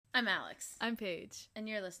I'm Alex. I'm Paige. And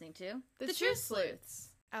you're listening to The Truth Sleuths.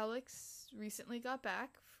 Alex recently got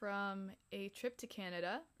back from a trip to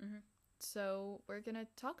Canada, so we're going to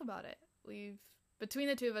talk about it. Between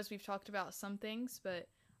the two of us, we've talked about some things, but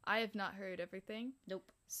I have not heard everything.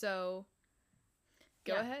 Nope. So,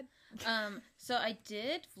 go ahead. So I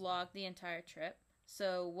did vlog the entire trip.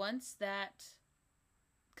 So once that,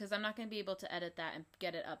 because I'm not going to be able to edit that and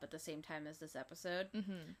get it up at the same time as this episode.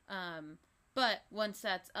 But once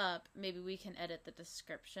that's up, maybe we can edit the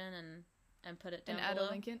description and put it down and below. Add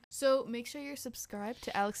a link in. So make sure you're subscribed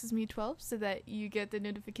to Alex's Me 12 so that you get the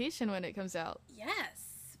notification when it comes out.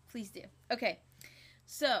 Yes, please do. Okay,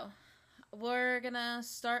 so we're going to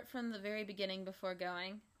start from the very beginning before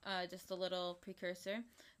going. Just a little precursor.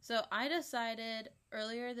 So I decided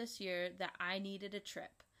earlier this year that I needed a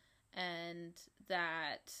trip, and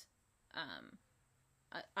that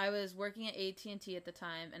I was working at AT&T at the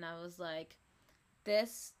time, and I was like,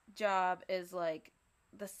 this job is like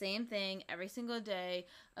the same thing every single day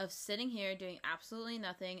of sitting here doing absolutely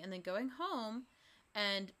nothing and then going home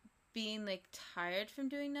and being like tired from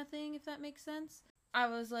doing nothing, if that makes sense. I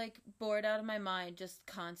was like bored out of my mind just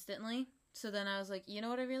constantly. So then I was like, you know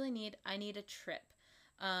what I really need? I need a trip.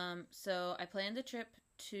 So I planned a trip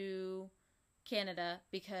to Canada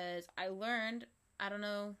because I learned, I don't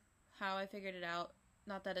know how I figured it out.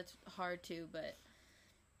 Not that it's hard to, but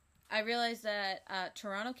I realized that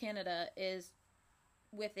Toronto, Canada is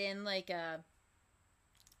within like a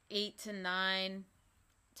 8 to 9,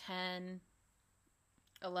 10,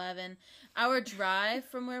 11 hour drive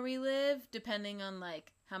from where we live, depending on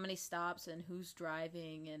like how many stops and who's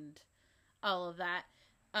driving and all of that,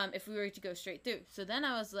 if we were to go straight through. So then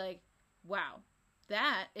I was like, wow,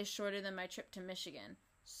 that is shorter than my trip to Michigan.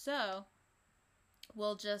 So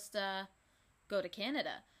we'll just go to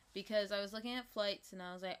Canada. Because I was looking at flights and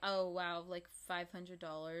I was like, oh wow, like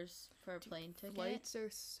 $500 for a plane ticket. Flights are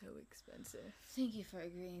so expensive. Thank you for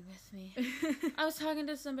agreeing with me. I was talking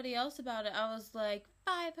to somebody else about it. I was like,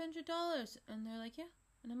 $500. And they're like, yeah.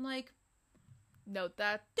 And I'm like, no,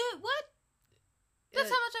 that... Dude, what? That's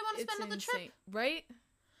how much I want to spend on the trip. Right?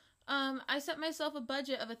 I set myself a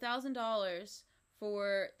budget of $1,000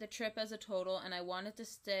 for the trip as a total, and I wanted to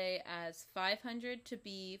stay as $500 to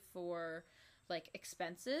be for like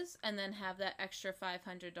expenses, and then have that extra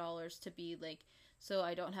 $500 to be like, so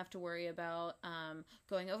I don't have to worry about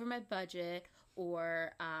going over my budget,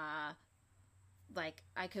 or like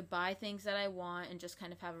I could buy things that I want and just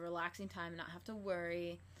kind of have a relaxing time and not have to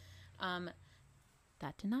worry.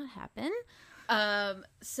 That did not happen.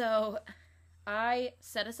 So I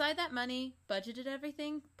set aside that money, budgeted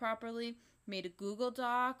everything properly, made a Google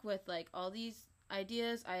Doc with like all these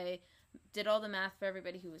ideas. I did all the math for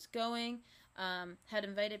everybody who was going. Had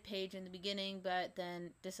invited Paige in the beginning, but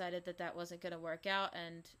then decided that wasn't going to work out,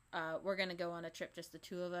 and we're going to go on a trip, just the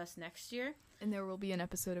two of us, next year. And there will be an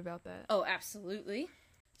episode about that. Oh, absolutely.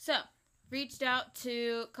 So, reached out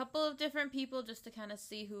to a couple of different people just to kind of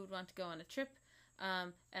see who would want to go on a trip.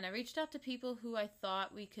 And I reached out to people who I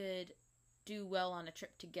thought we could do well on a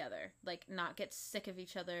trip together. Like, not get sick of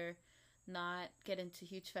each other, not get into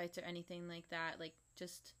huge fights or anything like that. Like,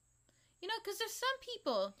 just... You know, because there's some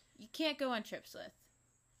people you can't go on trips with.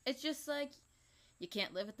 It's just like, you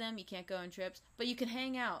can't live with them, you can't go on trips, but you can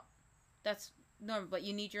hang out. That's normal, but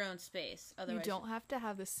you need your own space. Otherwise, you don't have to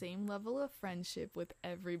have the same level of friendship with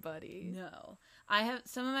everybody. No. I have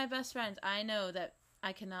some of my best friends, I know that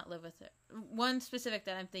I cannot live with her. One specific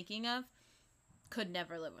that I'm thinking of could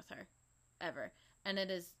never live with her. Ever. And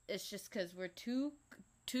it's just because we're two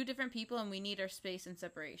different people and we need our space and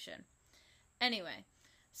separation. Anyway,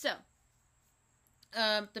 so...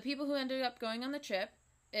 the people who ended up going on the trip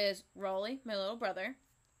is Raleigh, my little brother,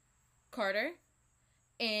 Carter,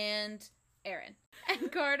 and Aaron. And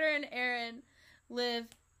Carter and Aaron live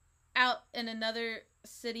out in another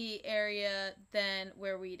city area than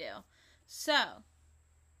where we do. So,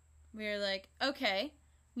 we were like, okay,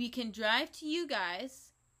 we can drive to you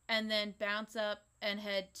guys and then bounce up and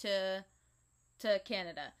head to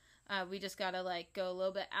Canada. We just gotta, like, go a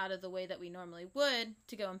little bit out of the way that we normally would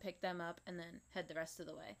to go and pick them up and then head the rest of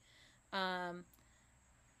the way.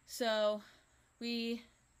 So we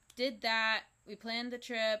did that. We planned the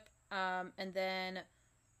trip, and then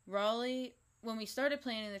Raleigh, when we started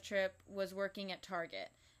planning the trip, was working at Target.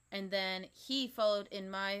 And then he followed in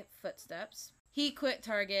my footsteps. He quit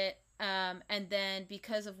Target, and then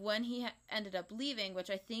because of when he ended up leaving, which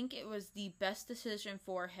I think it was the best decision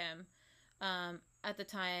for him, at the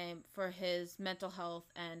time for his mental health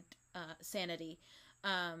and sanity.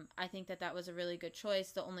 I think that was a really good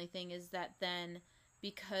choice. The only thing is that then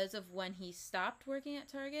because of when he stopped working at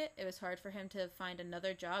Target, it was hard for him to find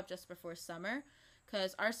another job just before summer,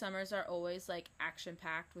 because our summers are always like action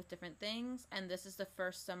packed with different things, and this is the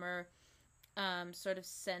first summer sort of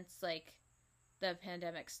since like the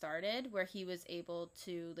pandemic started where he was able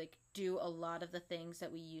to like do a lot of the things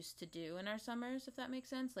that we used to do in our summers, if that makes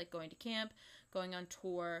sense, like going to camp, going on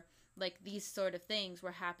tour, like these sort of things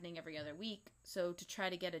were happening every other week. So to try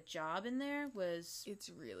to get a job in there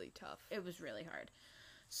it's really tough. It was really hard.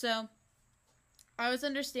 So I was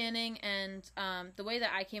understanding, and the way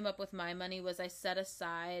that I came up with my money was I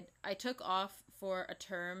took off for a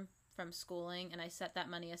term from schooling, and I set that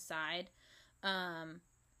money aside.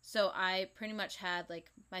 So I pretty much had like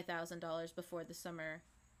my $1,000 before the summer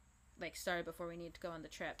like started, before we needed to go on the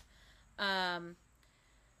trip.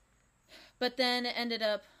 But then it ended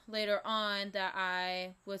up later on that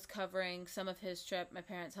I was covering some of his trip. My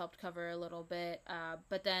parents helped cover a little bit,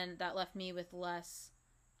 but then that left me with less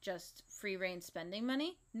just free reign spending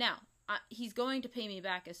money. Now, he's going to pay me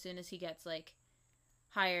back as soon as he gets like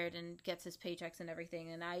hired and gets his paychecks and everything,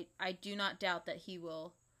 and I do not doubt that he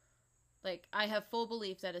will. Like, I have full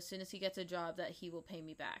belief that as soon as he gets a job that he will pay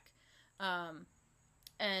me back.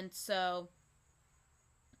 And so,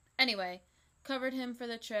 anyway, covered him for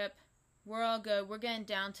the trip. We're all good. We're getting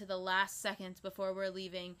down to the last seconds before we're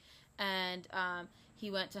leaving. And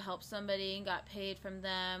he went to help somebody and got paid from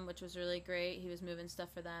them, which was really great. He was moving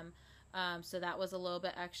stuff for them. So that was a little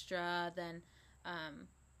bit extra. Then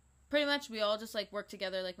pretty much we all just, like, worked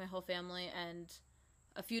together, like, my whole family. And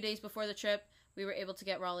a few days before the trip, we were able to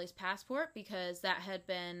get Raleigh's passport because that had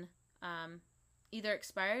been either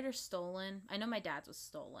expired or stolen. I know my dad's was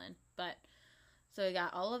stolen, but so we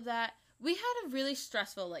got all of that. We had a really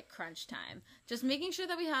stressful, like, crunch time. Just making sure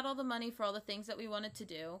that we had all the money for all the things that we wanted to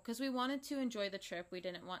do, because we wanted to enjoy the trip. We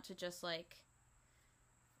didn't want to just, like,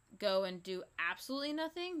 go and do absolutely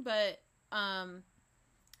nothing, but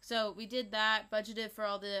so we did that, budgeted for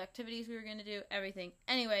all the activities we were going to do, everything.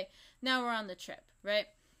 Anyway, now we're on the trip, right?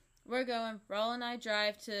 We're going. Raul and I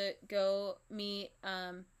drive to go meet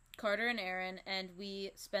Carter and Aaron, and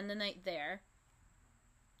we spend the night there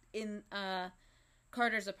in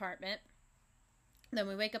Carter's apartment. Then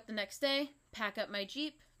we wake up the next day, pack up my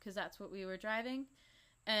Jeep, because that's what we were driving,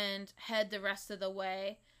 and head the rest of the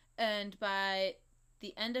way. And by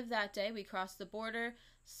the end of that day, we crossed the border,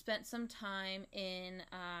 spent some time in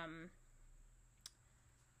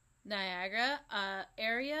Niagara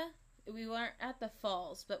area. We weren't at the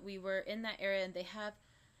falls, but we were in that area, and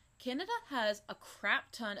Canada has a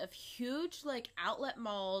crap ton of huge, like, outlet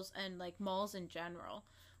malls and, like, malls in general,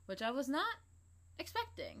 which I was not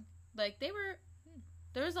expecting. Like,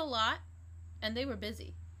 there was a lot, and they were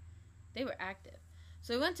busy. They were active.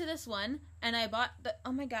 So we went to this one, and I bought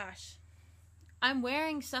oh my gosh. I'm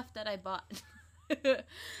wearing stuff that I bought.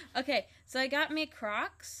 Okay, so I got me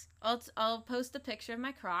Crocs. I'll post a picture of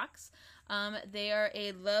my Crocs. They are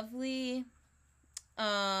a lovely,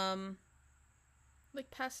 like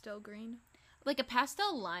pastel green. Like a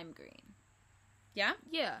pastel lime green. Yeah?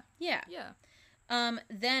 Yeah. Yeah. Yeah.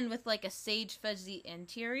 Then with like a sage fuzzy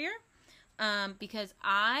interior, because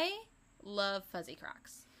I love fuzzy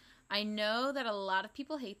Crocs. I know that a lot of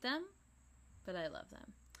people hate them, but I love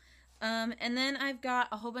them. And then I've got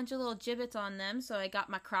a whole bunch of little gibbets on them. So I got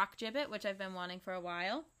my Croc gibbet, which I've been wanting for a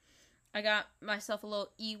while. I got myself a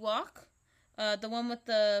little Ewok. The one with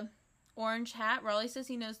the orange hat. Raleigh says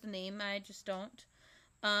he knows the name. I just don't.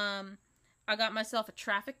 I got myself a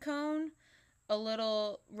traffic cone. A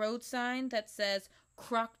little road sign that says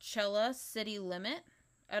Crocchella City Limit.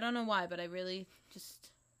 I don't know why, but I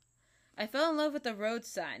fell in love with the road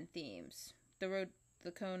sign themes. The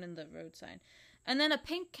cone and the road sign. And then a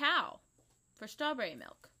pink cow for strawberry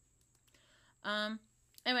milk.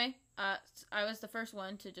 Anyway, I was the first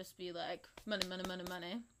one to just be like, money.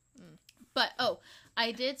 Mm. But,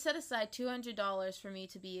 I did set aside $200 for me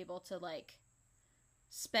to be able to, like,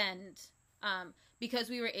 spend, because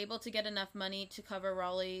we were able to get enough money to cover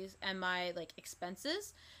Raleigh's and my, like,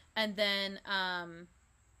 expenses. And then,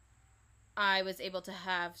 I was able to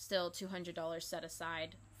have still $200 set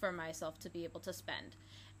aside for myself to be able to spend.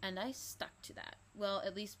 And I stuck to that. Well,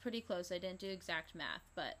 at least pretty close. I didn't do exact math,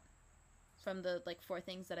 but from the, like, 4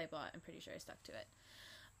 things that I bought, I'm pretty sure I stuck to it.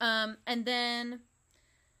 And then,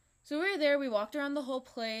 so we were there. We walked around the whole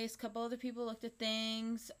place. A couple other people looked at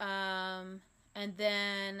things. And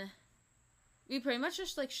then we pretty much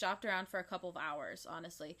just, like, shopped around for a couple of hours,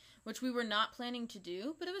 honestly, which we were not planning to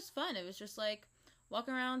do, but it was fun. It was just, like,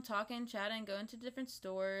 walking around, talking, chatting, going to different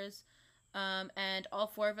stores. And all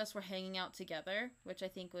 4 of us were hanging out together, which I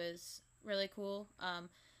think was really cool.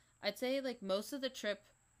 I'd say, like, most of the trip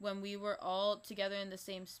when we were all together in the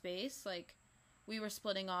same space, like, we were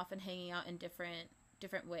splitting off and hanging out in different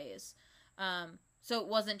ways. So it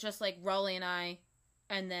wasn't just, like, Raleigh and I,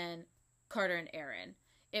 and then Carter and Aaron.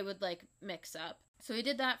 It would, like, mix up. So we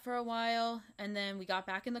did that for a while, and then we got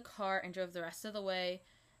back in the car and drove the rest of the way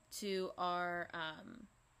to our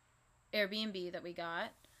Airbnb that we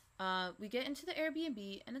got. We get into the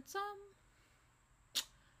Airbnb, and it's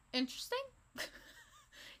interesting.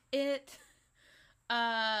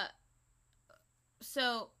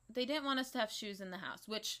 So they didn't want us to have shoes in the house,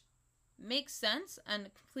 which makes sense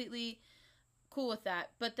and completely cool with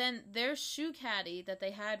that. But then their shoe caddy that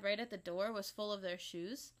they had right at the door was full of their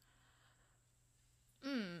shoes.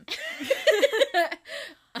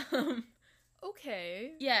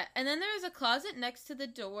 Okay. Yeah, and then there was a closet next to the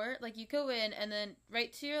door. Like, you go in, and then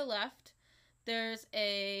right to your left, there's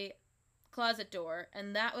a closet door,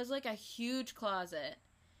 and that was, like, a huge closet.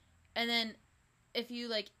 And then if you,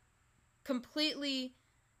 like, completely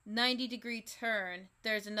 90-degree turn,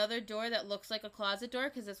 there's another door that looks like a closet door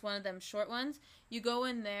because it's one of them short ones. You go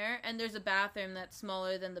in there, and there's a bathroom that's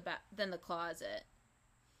smaller than the closet.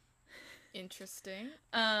 Interesting.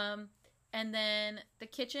 And then the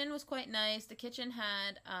kitchen was quite nice. The kitchen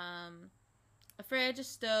had a fridge, a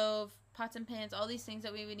stove, pots and pans, all these things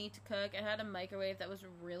that we would need to cook. It had a microwave that was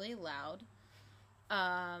really loud.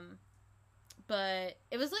 But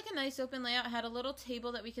it was like a nice open layout. It had a little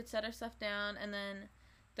table that we could set our stuff down. And then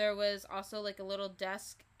there was also like a little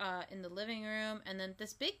desk in the living room. And then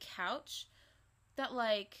this big couch that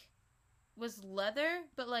like was leather,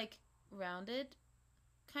 but like rounded,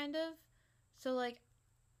 kind of. So like,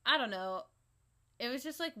 I don't know. It was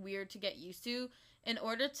just, like, weird to get used to. In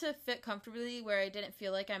order to fit comfortably where I didn't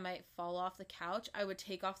feel like I might fall off the couch, I would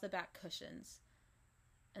take off the back cushions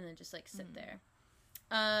and then just, like, sit there.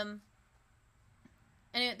 And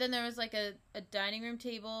then there was, like, a dining room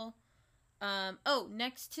table.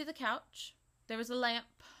 Next to the couch, there was a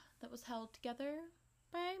lamp that was held together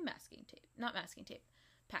by masking tape. Not masking tape.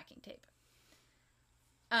 Packing tape.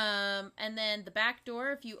 And then the back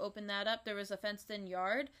door, if you open that up, there was a fenced-in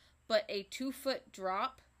yard, but a 2-foot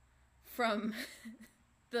drop from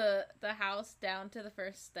the house down to the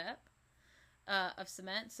first step of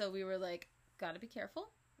cement. So we were like, gotta be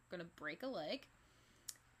careful. We're gonna break a leg.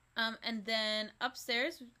 And then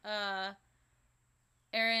upstairs,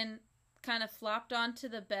 Aaron kind of flopped onto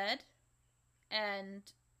the bed, and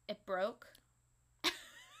it broke.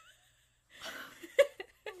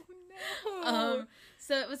 Oh, no.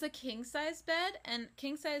 So it was a king-size bed, and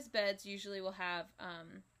king-size beds usually will have,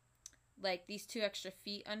 like, these 2 extra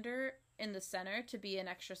feet under in the center to be an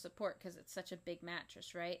extra support because it's such a big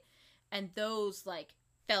mattress, right? And those, like,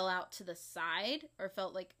 fell out to the side, or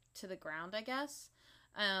felt, like, to the ground, I guess.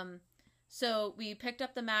 So we picked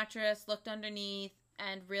up the mattress, looked underneath,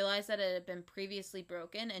 and realized that it had been previously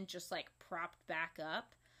broken and just, like, propped back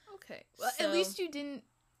up. Okay. Well, at least you didn't...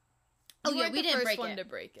 Oh, yeah, we didn't break one it. to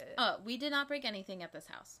break it. Oh, we did not break anything at this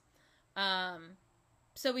house.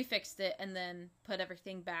 So we fixed it and then put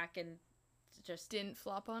everything back and just... Didn't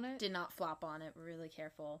flop on it? Did not flop on it. We're really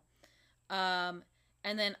careful. And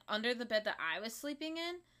then under the bed that I was sleeping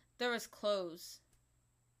in, there was clothes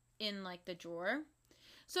in, like, the drawer.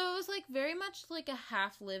 So it was, like, very much like a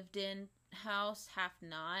half lived in house, half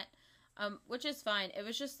not. Which is fine. It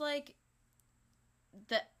was just, like,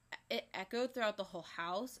 it echoed throughout the whole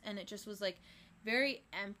house, and it just was, like, very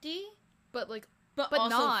empty. But also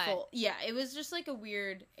not. Full. Yeah, it was just, like, a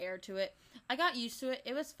weird air to it. I got used to it.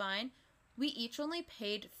 It was fine. We each only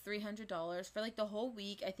paid $300 for, like, the whole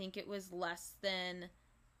week. I think it was less than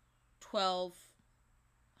 $1,200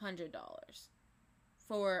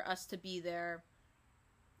 for us to be there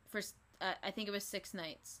for, I think it was 6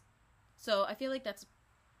 nights. So I feel like that's a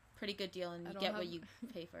pretty good deal, and you get what you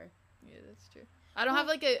pay for. Yeah, that's true. I don't have,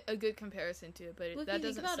 like, a good comparison to it, but that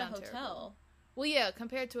doesn't sound terrible. A hotel. Well, yeah,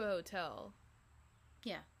 compared to a hotel.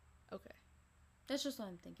 Yeah. Okay. That's just what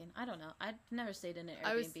I'm thinking. I don't know. I'd never stayed in an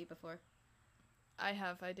Airbnb before. I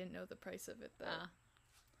have. I didn't know the price of it, though.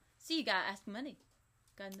 See, you gotta ask money.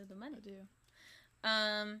 Gotta know the money. I do.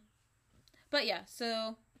 But yeah,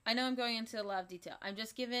 so I know I'm going into a lot of detail. I'm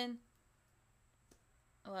just giving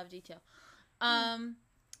a lot of detail.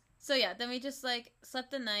 So yeah, then we just, like,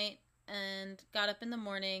 slept the night and got up in the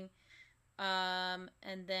morning, and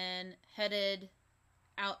then headed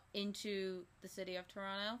out into the city of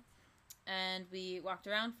Toronto, and we walked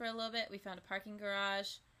around for a little bit. We found a parking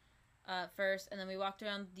garage first, and then we walked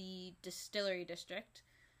around the distillery district.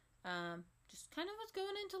 Just kind of was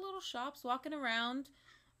going into little shops, walking around,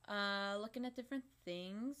 looking at different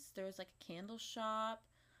things. There was, like, a candle shop.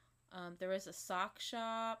 There was a sock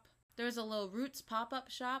shop. there was a little Roots pop-up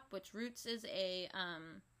shop, which Roots is a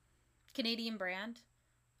Canadian brand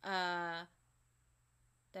that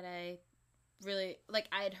I really, like,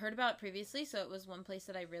 I had heard about it previously, so it was one place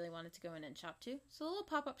that I really wanted to go in and shop to. So the little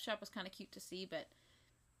pop-up shop was kind of cute to see, but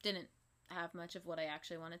didn't have much of what I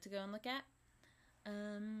actually wanted to go and look at.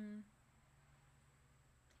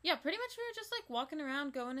 Yeah, pretty much we were just, like, walking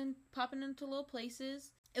around, going and popping into little places.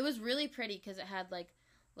 It was really pretty because it had, like,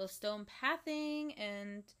 little stone pathing,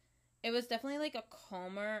 and it was definitely, like, a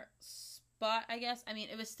calmer spot, I guess. I mean,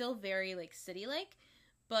 it was still very, like, city-like,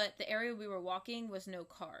 but the area we were walking was no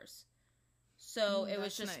cars. So it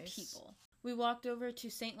was just nice. People. We walked over to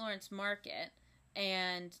St. Lawrence Market,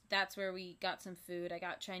 and that's where we got some food. I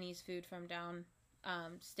got Chinese food from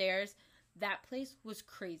downstairs. That place was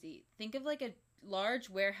crazy. Think of, like, a large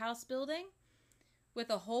warehouse building with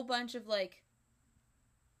a whole bunch of, like,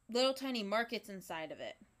 little tiny markets inside of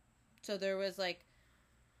it. So there was, like,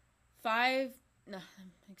 I'm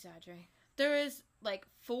exaggerating. There was, like,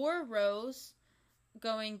 4 rows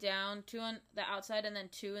going down, 2 on the outside and then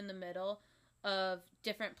 2 in the middle of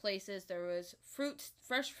different places. There was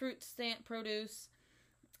fresh fruit produce,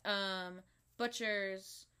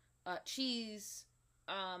 butchers, cheese,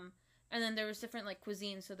 and then there was different, like,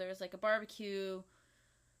 cuisines. So there was, like, a barbecue,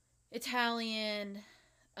 Italian,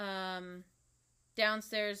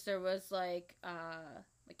 downstairs there was, like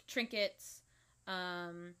trinkets,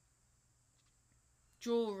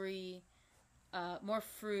 jewelry, more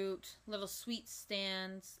fruit, little sweet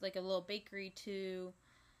stands, like a little bakery too.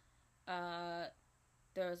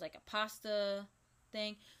 There was, like, a pasta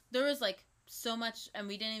thing. There was, like, so much, and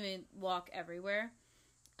we didn't even walk everywhere.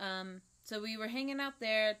 So we were hanging out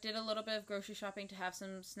there, did a little bit of grocery shopping to have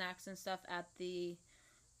some snacks and stuff at the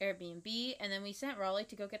Airbnb, and then we sent Raleigh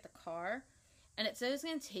to go get the car, and it said it was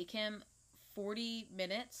going to take him 40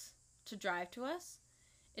 minutes to drive to us.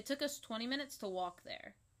 It took us 20 minutes to walk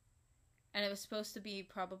there, and it was supposed to be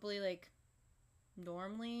probably, like,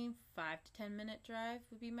 normally 5 to 10 minute drive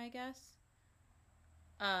would be my guess.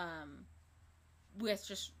 With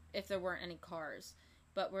just if there weren't any cars,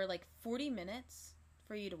 but we're like 40 minutes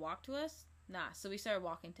for you to walk to us? Nah. So we started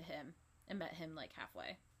walking to him and met him, like,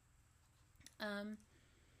 halfway. And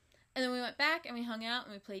then we went back and we hung out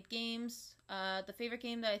and we played games. The favorite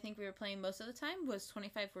game that I think we were playing most of the time was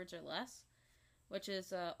 25 Words or Less, which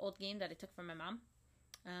is an old game that I took from my mom.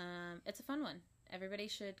 It's a fun one. Everybody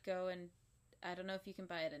should go, and I don't know if you can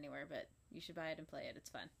buy it anywhere, but you should buy it and play it. It's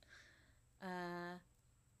fun.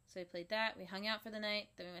 So we played that. We hung out for the night.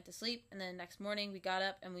 Then we went to sleep. And then next morning we got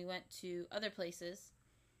up and we went to other places.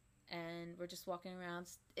 And we're just walking around.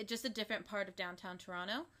 It's just a different part of downtown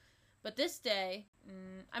Toronto. But this day,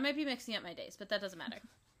 I might be mixing up my days, but that doesn't matter.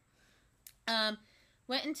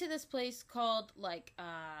 Went into this place called, like,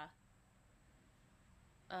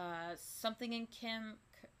 something in Kim,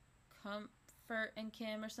 Comfort and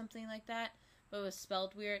Kim or something like that. But it was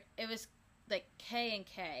spelled weird. It was, like, K and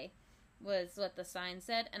K was what the sign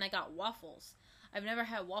said. And I got waffles. I've never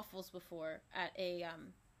had waffles before at a,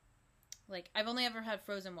 I've only ever had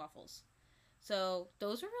frozen waffles. So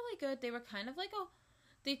those were really good. They were kind of like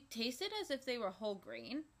they tasted as if they were whole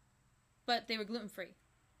grain, but they were gluten-free.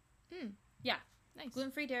 Yeah. Nice.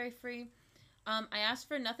 Gluten-free, dairy-free. I asked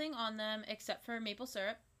for nothing on them except for maple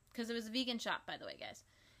syrup, because it was a vegan shop, by the way, guys.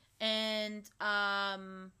 And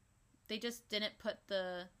they just didn't put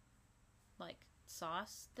the, like,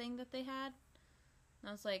 sauce thing that they had. And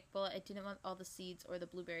I was like, well, I didn't want all the seeds or the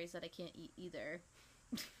blueberries that I can't eat either.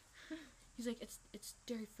 He's like, it's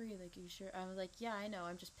dairy-free, like, are you sure? I was like, yeah, I know,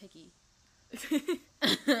 I'm just picky.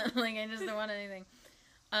 Like, I just don't want anything.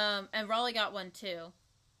 And Raleigh got one too.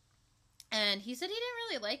 And he said he didn't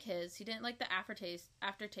really like his. He didn't like the aftertaste.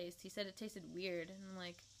 He said it tasted weird. And I'm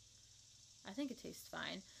like, I think it tastes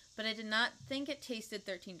fine. But I did not think it tasted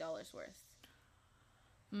 $13 worth.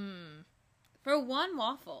 For one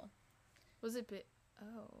waffle. Was it bit?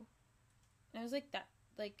 Oh. It was like that,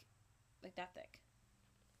 like that thick.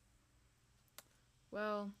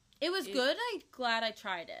 Well, it was good. I'm glad I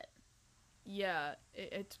tried it. Yeah,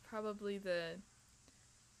 it's probably the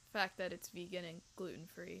fact that it's vegan and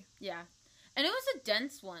gluten-free. Yeah. And it was a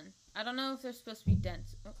dense one. I don't know if they're supposed to be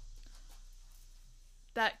dense. Oh.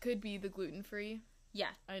 That could be the gluten-free. Yeah.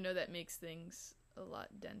 I know that makes things a lot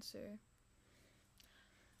denser.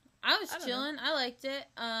 I was chilling. I liked it.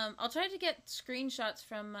 I'll try to get screenshots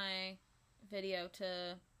from my video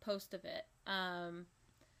to post of it.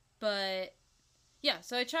 But yeah,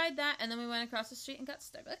 so I tried that, and then we went across the street and got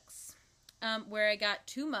Starbucks, where I got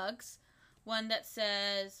 2 mugs, one that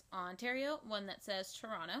says Ontario, one that says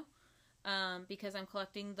Toronto, because I'm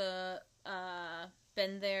collecting the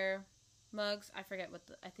Been There mugs. I forget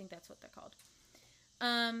I think that's what they're called.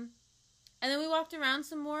 And then we walked around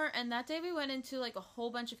some more, and that day we went into, like, a whole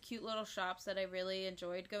bunch of cute little shops that I really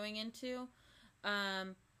enjoyed going into.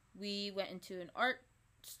 We went into an art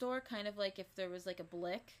store, kind of like if there was, like, a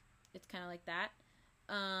Blick. It's kind of like that.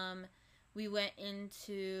 We went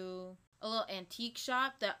into a little antique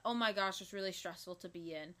shop that, oh my gosh, was really stressful to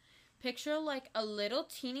be in. Picture, like, a little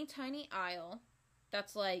teeny tiny aisle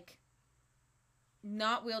that's, like,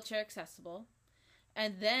 not wheelchair accessible.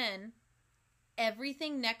 And then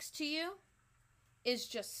everything next to you is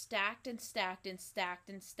just stacked and stacked and stacked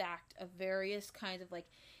and stacked of various kinds of, like,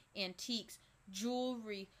 antiques,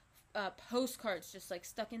 jewelry, postcards just, like,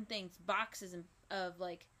 stuck in things, boxes of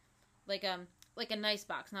like a nice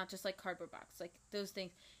box, not just, like, cardboard box, like, those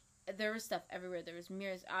things. There was stuff everywhere. There was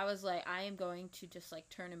mirrors. I was like, I am going to just, like,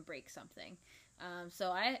 turn and break something.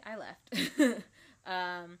 So I left.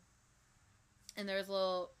 And there was a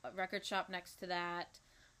little record shop next to that.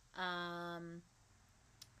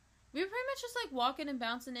 We were pretty much just, like, walking and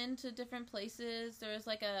bouncing into different places. There was,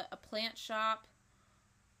 like, a plant shop,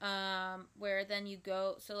 where then you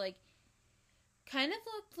go, so, like, kind of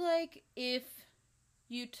looked like if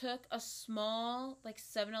you took a small, like,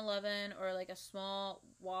 7-Eleven or, like, a small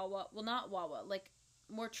Wawa, well, not Wawa, like,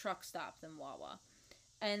 more truck stop than Wawa,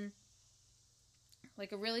 and,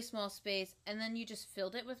 like, a really small space, and then you just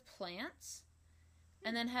filled it with plants.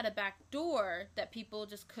 And then had a back door that people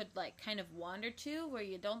just could, like, kind of wander to where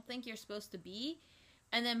you don't think you're supposed to be.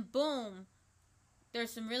 And then, boom, there's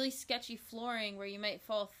some really sketchy flooring where you might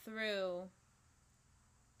fall through.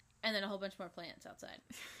 And then a whole bunch more plants outside.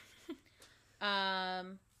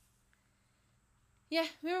 Yeah,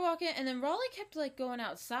 we were walking, and then Raleigh kept, like, going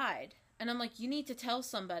outside. And I'm like, you need to tell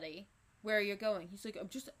somebody where you're going. He's like, I'm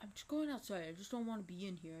just going outside. I just don't want to be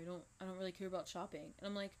in here. I don't really care about shopping. And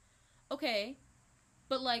I'm like, okay.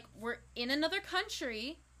 But, like, we're in another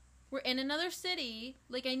country, we're in another city,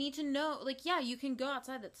 like, I need to know, like, yeah, you can go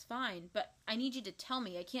outside, that's fine, but I need you to tell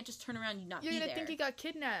me, I can't just turn around and not be there. You're gonna think you got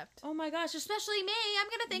kidnapped. Oh my gosh, especially me, I'm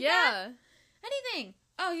gonna think that. Anything.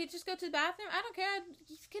 Oh, you just go to the bathroom? I don't care,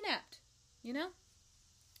 he's kidnapped, you know?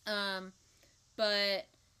 But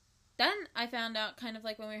then I found out, kind of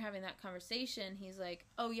like when we were having that conversation, he's like,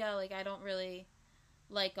 oh yeah, like, I don't really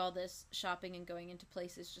like all this shopping and going into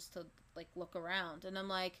places just to, like, look around. And I'm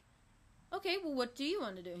like, okay, well, what do you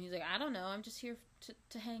want to do? And he's like, I don't know, I'm just here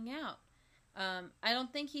to hang out. I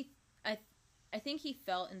don't think I think he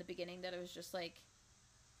felt in the beginning that it was just, like,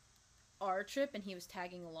 our trip and he was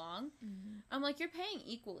tagging along. Mm-hmm. I'm like, you're paying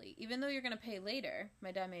equally, even though you're gonna pay later.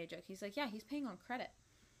 My dad made a joke. He's like, yeah, he's paying on credit.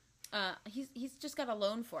 He's just got a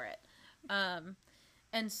loan for it.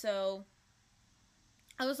 And so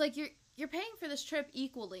I was like, you're paying for this trip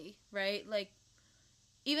equally, right? Like,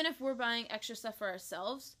 even if we're buying extra stuff for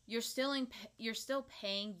ourselves, you're still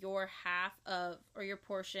paying your half of, or your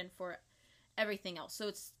portion for everything else. So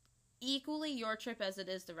it's equally your trip as it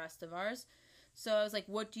is the rest of ours. So I was like,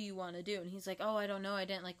 what do you want to do? And he's like, oh, I don't know. I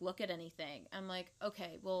didn't, like, look at anything. I'm like,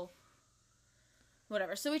 okay, well,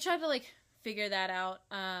 whatever. So we tried to, like, figure that out.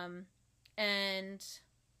 And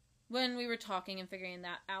when we were talking and figuring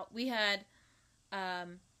that out, we had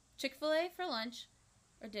Chick-fil-A for lunch,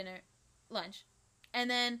 or lunch. And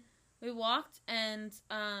then we walked, and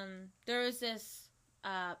there was this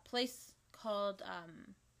place called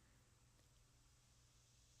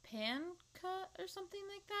Panka or something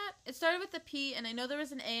like that. It started with a P, and I know there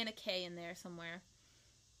was an A and a K in there somewhere.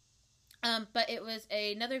 But it was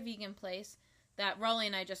another vegan place that Raleigh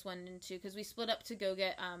and I just went into, because we split up to go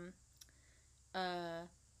get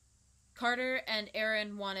Carter and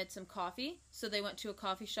Aaron wanted some coffee, so they went to a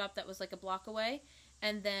coffee shop that was, like, a block away.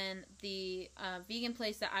 And then the vegan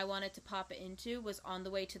place that I wanted to pop it into was on the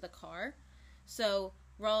way to the car. So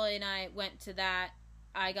Raleigh and I went to that.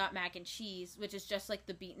 I got mac and cheese, which is just like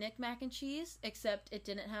the beatnik mac and cheese, except it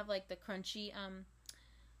didn't have, like, the crunchy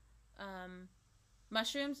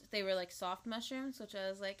mushrooms. They were, like, soft mushrooms, which I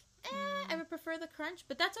was like, I would prefer the crunch,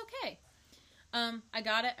 but that's okay. I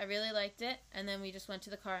got it. I really liked it. And then we just went to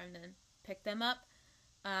the car and then picked them up.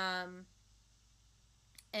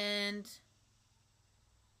 And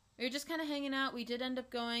we were just kind of hanging out. We did end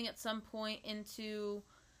up going at some point into,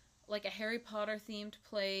 like, a Harry Potter themed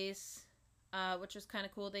place, which was kind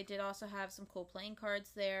of cool. They did also have some cool playing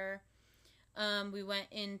cards there. We went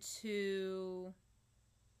into,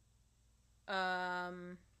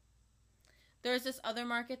 there was this other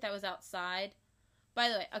market that was outside. By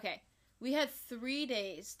the way, okay, we had 3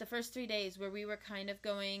 days, the first 3 days, where we were kind of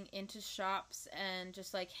going into shops and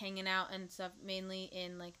just, like, hanging out and stuff, mainly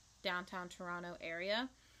in, like, downtown Toronto area.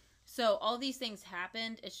 So all these things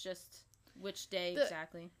happened. It's just which day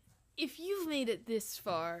exactly. if you've made it this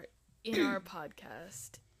far in our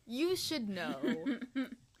podcast, you should know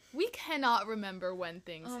we cannot remember when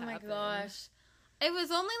things happen. Oh my gosh. It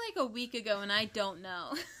was only like a week ago and I don't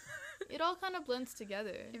know. It all kind of blends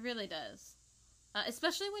together. It really does.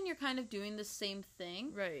 Especially when you're kind of doing the same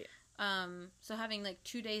thing. Right. So having like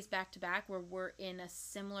 2 days back to back where we're in a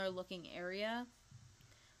similar looking area.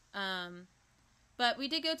 But we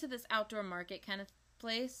did go to this outdoor market kind of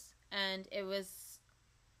place, and it was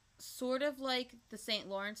sort of like the St.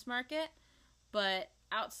 Lawrence market, but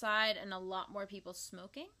outside and a lot more people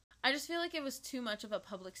smoking. I just feel like it was too much of a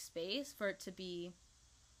public space for it to be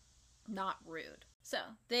not rude. So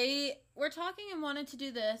they were talking and wanted to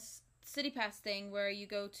do this City Pass thing where you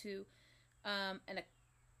go to an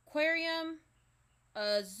aquarium,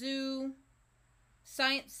 a zoo,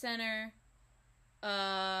 science center,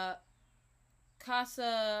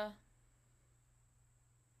 casa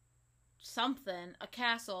something, a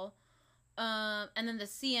castle, and then the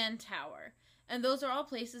CN Tower. And those are all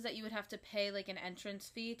places that you would have to pay like an entrance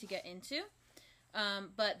fee to get into.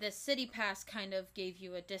 But the City Pass kind of gave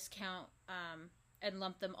you a discount and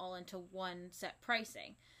lumped them all into one set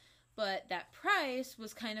pricing. But that price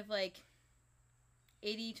was kind of like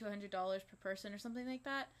 $80 to $100 per person or something like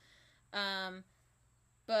that.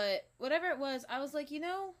 But whatever it was, I was like,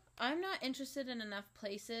 I'm not interested in enough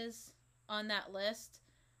places on that list.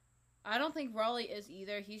 I don't think Raleigh is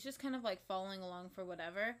either. He's just kind of like following along for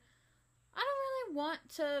whatever. I don't really want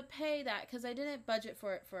to pay that because I didn't budget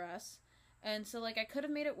for it for us. And so, like, I could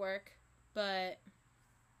have made it work, but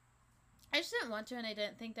I just didn't want to, and I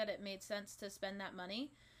didn't think that it made sense to spend that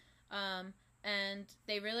money. And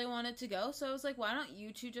they really wanted to go, so I was like, why don't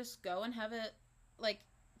you two just go and have it, like,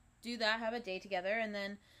 do that, have a day together, and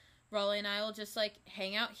then Raleigh and I will just, like,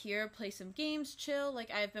 hang out here, play some games, chill. Like,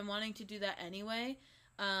 I've been wanting to do that anyway.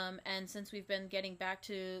 And since we've been getting back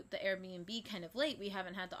to the Airbnb kind of late, we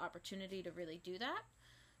haven't had the opportunity to really do that.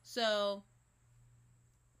 So,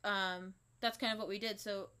 that's kind of what we did.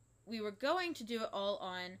 So, we were going to do it all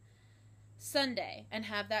on Sunday and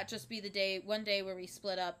have that just be one day where we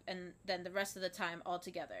split up and then the rest of the time all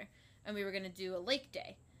together. And we were going to do a lake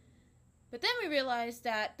day. But then we realized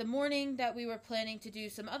that the morning that we were planning to do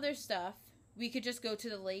some other stuff, we could just go to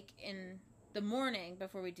the lake in the morning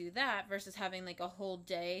before we do that versus having like a whole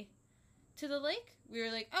day to the lake. We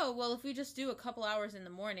were like, oh, well, if we just do a couple hours in the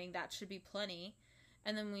morning, that should be plenty.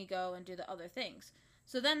 And then we go and do the other things.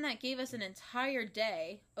 So then that gave us an entire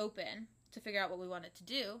day open to figure out what we wanted to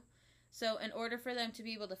do. So in order for them to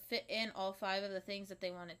be able to fit in all 5 of the things that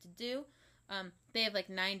they wanted to do, they have like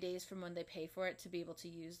 9 days from when they pay for it to be able to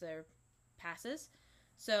use their passes.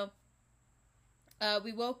 So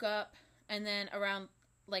we woke up, and then around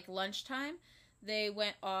like lunchtime, they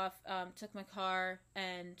went off, took my car,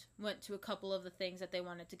 and went to a couple of the things that they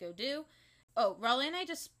wanted to go do. Oh, Raleigh and I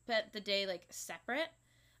just spent the day like separate,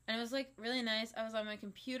 and it was like really nice. I was on my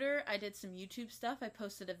computer, I did some YouTube stuff, I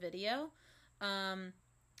posted a video,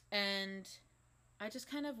 and I just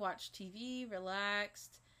kind of watched TV,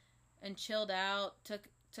 relaxed, and chilled out,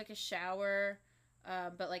 took a shower,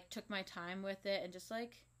 but like took my time with it, and just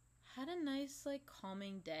like had a nice like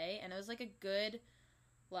calming day. And it was like a good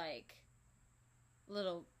like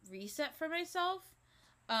little reset for myself.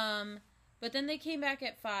 But then they came back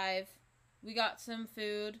at 5. We got some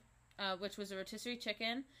food, which was a rotisserie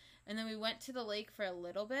chicken, and then we went to the lake for a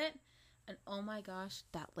little bit, and oh my gosh,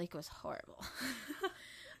 that lake was horrible.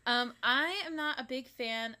 I am not a big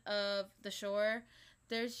fan of the shore.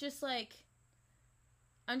 There's just like,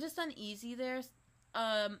 I'm just uneasy there.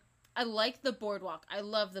 I like the boardwalk. I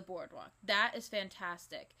love the boardwalk. That is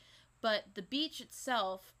fantastic. But the beach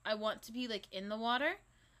itself, I want to be like in the water,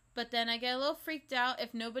 but then I get a little freaked out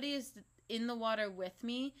if nobody is in the water with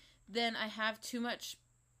me. Then I have too much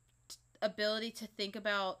ability to think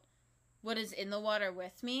about what is in the water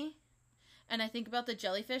with me, and I think about the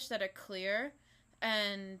jellyfish that are clear,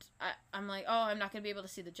 and I'm like, oh, I'm not gonna be able to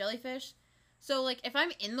see the jellyfish. So like if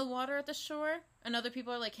I'm in the water at the shore and other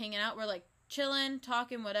people are like hanging out, we're like chilling,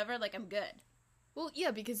 talking, whatever, like I'm good. Well,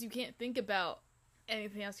 yeah, because you can't think about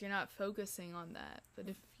anything else. You're not focusing on that. But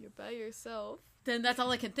if you're by yourself, then that's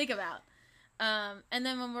all I can think about. And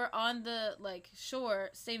then when we're on the like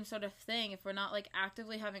shore, same sort of thing. If we're not like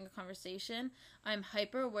actively having a conversation, I'm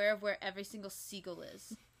hyper aware of where every single seagull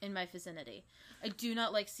is in my vicinity. I do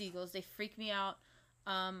not like seagulls. They freak me out.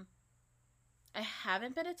 I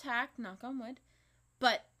haven't been attacked, knock on wood,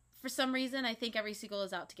 but for some reason I think every seagull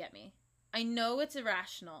is out to get me. I know it's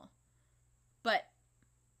irrational, but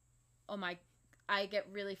I get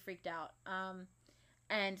really freaked out.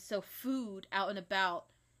 And so food out and about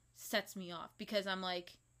sets me off because I'm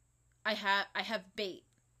like, I have bait.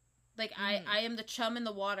 Like, I am the chum in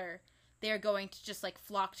the water. They're going to just, like,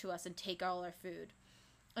 flock to us and take all our food.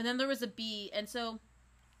 And then there was a bee, and so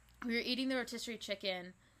we were eating the rotisserie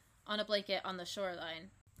chicken on a blanket on the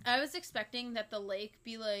shoreline. I was expecting that the lake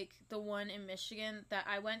be like the one in Michigan that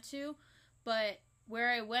I went to, but where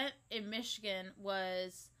I went in Michigan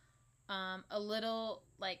was a little,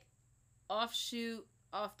 like, offshoot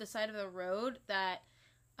off the side of the road that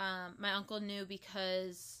my uncle knew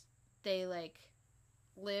because they, like,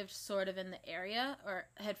 lived sort of in the area or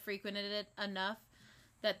had frequented it enough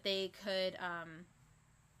that they could,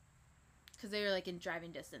 because they were, like, in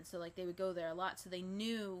driving distance, so, like, they would go there a lot, so they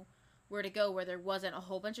knew where to go where there wasn't a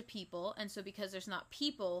whole bunch of people, and so because there's not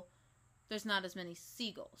people, there's not as many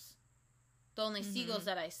seagulls. The only seagulls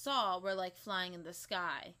that I saw were, like, flying in the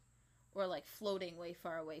sky or, like, floating way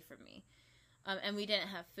far away from me, and we didn't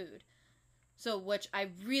have food, so, which I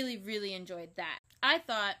really, really enjoyed that. I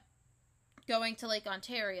thought going to Lake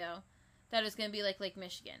Ontario, that it was going to be like Lake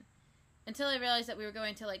Michigan, until I realized that we were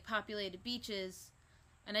going to, like, populated beaches,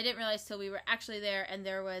 and I didn't realize till we were actually there, and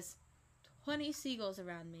there was 20 seagulls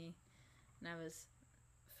around me, and I was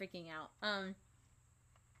freaking out.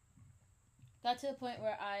 Got to the point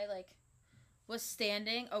where I, like, was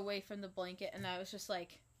standing away from the blanket, and I was just,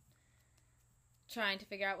 like, trying to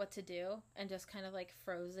figure out what to do, and just kind of, like,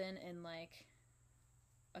 frozen and, like,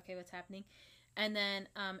 okay, what's happening? And then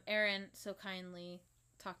Erin so kindly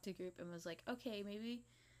talked to group and was like, okay, maybe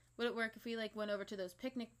would it work if we, like, went over to those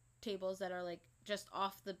picnic tables that are, like, just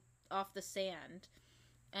off the sand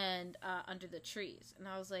and under the trees? And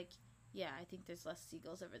I was like, yeah, I think there's less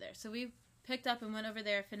seagulls over there. So we picked up and went over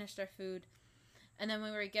there, finished our food, and then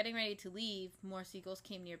when we were getting ready to leave, more seagulls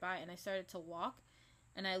came nearby, and I started to walk,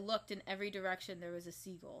 and I looked in every direction. There was a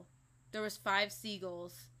seagull. There was 5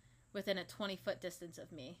 seagulls within a 20-foot distance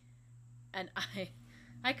of me. And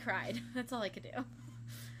I cried. That's all I could do.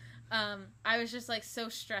 I was just, like, so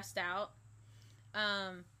stressed out.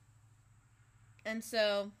 And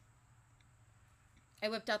so I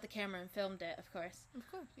whipped out the camera and filmed it, of course. Of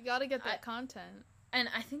course. You gotta get that content. And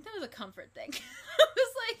I think that was a comfort thing. I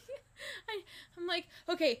was like, I'm like,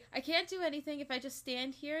 okay, I can't do anything. If I just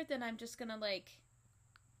stand here, then I'm just gonna, like,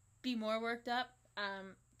 be more worked up.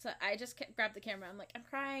 So I just grabbed the camera. I'm like, I'm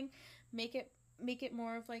crying. Make it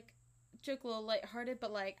more of, like, joke, a little lighthearted,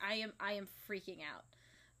 but, like, I am freaking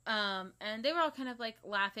out. And they were all kind of, like,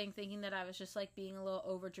 laughing, thinking that I was just, like, being a little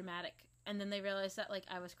over dramatic. And then they realized that, like,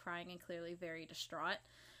 I was crying and clearly very distraught.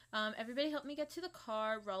 Everybody helped me get to the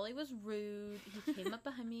car. Raleigh was rude. He came up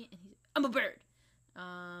behind me and I'm a bird.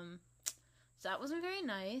 So that wasn't very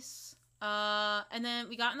nice. And then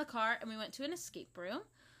we got in the car and we went to an escape room.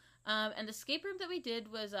 And the escape room that we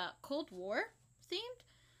did was Cold War themed.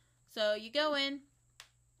 So you go in,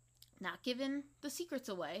 not giving the secrets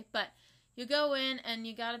away, but you go in and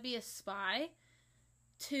you gotta be a spy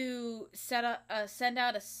to send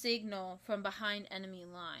out a signal from behind enemy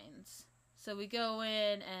lines. So we go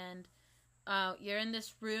in and you're in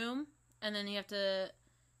this room, and then you have to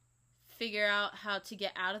figure out how to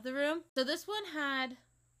get out of the room. So this one had,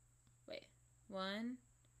 1,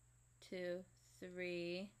 2,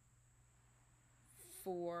 3,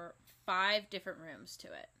 4, 5 different rooms to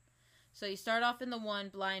it. So you start off in the one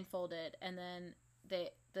blindfolded, and then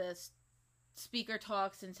the speaker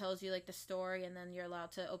talks and tells you, like, the story, and then you're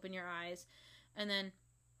allowed to open your eyes. And then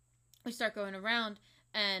we start going around,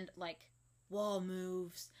 and, like, wall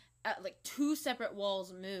moves. Like, 2 separate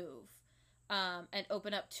walls move and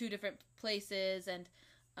open up 2 different places. And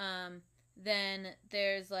then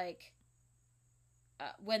there's, like,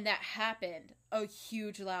 when that happened, a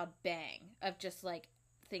huge loud bang of just, like,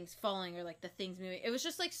 things falling or, like, the things moving. It was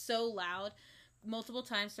just, like, so loud. Multiple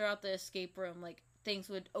times throughout the escape room, like, things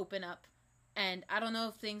would open up. And I don't know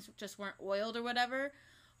if things just weren't oiled or whatever,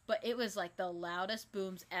 but it was, like, the loudest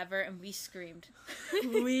booms ever, and we screamed.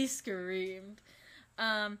 We screamed.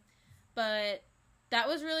 But that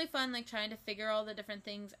was really fun, like, trying to figure all the different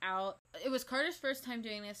things out. It was Carter's first time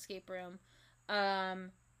doing an escape room,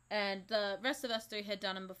 and the rest of us 3 had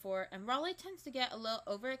done them before, and Raleigh tends to get a little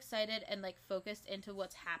overexcited and, like, focused into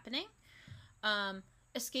what's happening.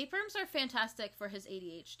 Escape rooms are fantastic for his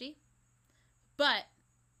ADHD, but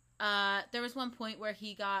there was one point where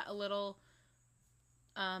he got a little,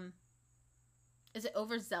 is it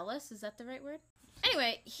overzealous? Is that the right word?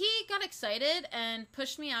 Anyway, he got excited and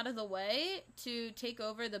pushed me out of the way to take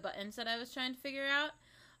over the buttons that I was trying to figure out.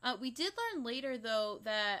 We did learn later, though,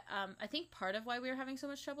 that I think part of why we were having so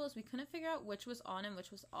much trouble is we couldn't figure out which was on and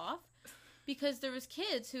which was off, because there was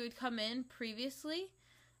kids who had come in previously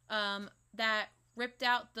that ripped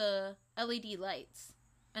out the LED lights,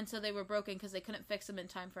 and so they were broken because they couldn't fix them in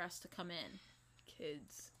time for us to come in.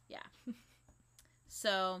 Kids. Yeah.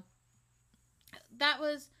 So that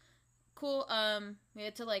was cool. We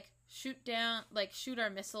had to like shoot our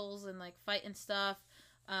missiles and like fight and stuff.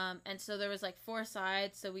 And so there was like 4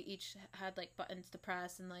 sides, so we each had like buttons to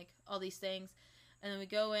press and like all these things. And then we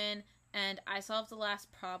go in, and I solved the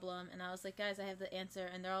last problem, and I was like, guys, I have the answer.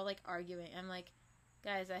 And they're all like arguing. I'm like,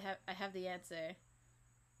 guys, I have the answer.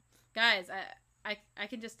 Guys, I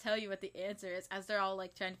can just tell you what the answer is, as they're all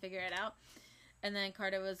like trying to figure it out. And then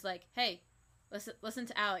Carter was like, hey, listen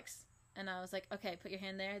to Alex. And I was like, okay, put your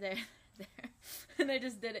hand there. And I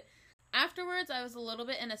just did it. Afterwards, I was a little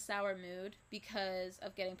bit in a sour mood because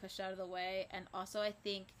of getting pushed out of the way. And also, I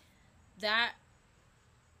think that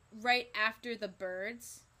right after the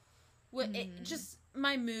birds, it just,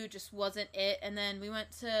 my mood just wasn't it. And then we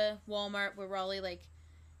went to Walmart where Raleigh, like,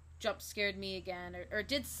 jump scared me again or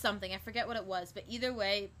did something. I forget what it was. But either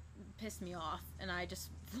way, it pissed me off. And I just,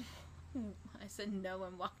 I said no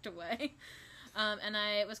and walked away. And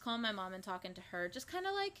I was calling my mom and talking to her, just kind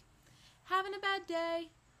of like having a bad day.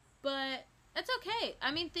 But it's okay.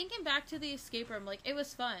 I mean, thinking back to the escape room, like, it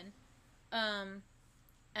was fun.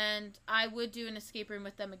 And I would do an escape room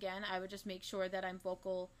with them again. I would just make sure that I'm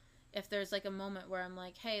vocal if there's, like, a moment where I'm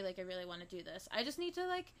like, hey, like, I really want to do this. I just need to,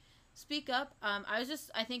 like, speak up. I was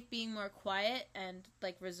just, I think, being more quiet and,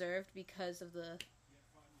 like, reserved because of the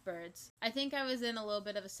birds. I think I was in a little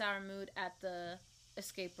bit of a sour mood at the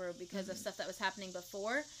escape room because of stuff that was happening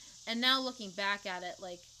before. And now looking back at it,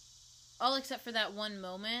 like, all except for that one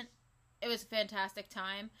moment, it was a fantastic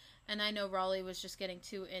time. And I know Raleigh was just getting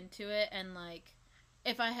too into it. And, like,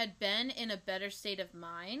 if I had been in a better state of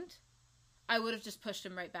mind, I would have just pushed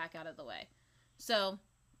him right back out of the way. So,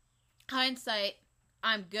 hindsight,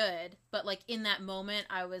 I'm good. But, like, in that moment,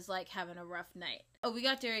 I was, like, having a rough night. Oh, we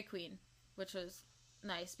got Dairy Queen, which was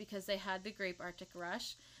nice because they had the Grape Arctic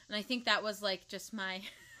Rush. And I think that was, like, just my...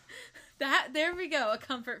 there we go, a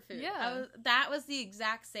comfort food. Yeah. That was the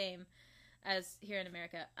exact same as here in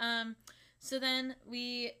America. So then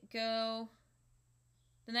we go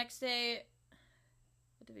the next day.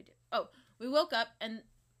 What did we do? Oh, we woke up and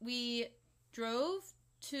we drove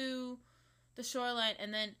to the shoreline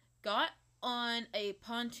and then got on a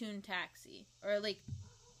pontoon taxi, or like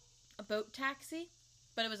a boat taxi,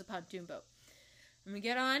 but it was a pontoon boat. And we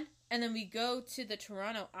get on and then we go to the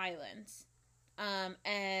Toronto Islands.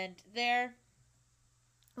 And there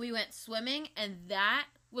we went swimming, and that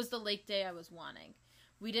was the lake day I was wanting.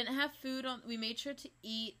 We didn't have food on. We made sure to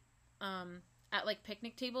eat at like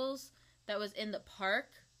picnic tables that was in the park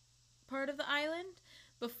part of the island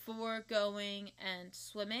before going and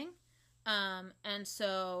swimming. And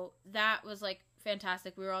so that was like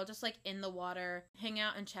fantastic. We were all just like in the water, hanging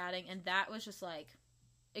out and chatting, and that was just like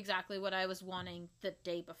exactly what I was wanting the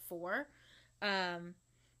day before.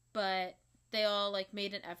 But they all like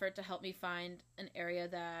made an effort to help me find an area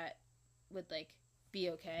that would like be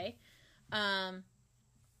okay.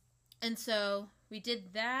 And so we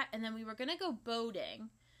did that, and then we were gonna go boating,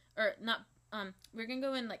 or not. We were gonna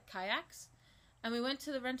go in like kayaks, and we went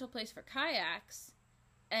to the rental place for kayaks,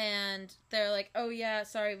 and they're like, "Oh yeah,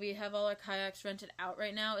 sorry, we have all our kayaks rented out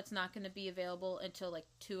right now. It's not gonna be available until like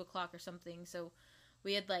 2:00 or something." So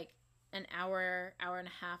we had like an hour and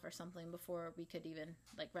a half or something before we could even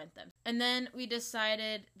like rent them. And then we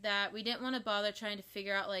decided that we didn't want to bother trying to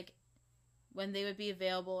figure out like when they would be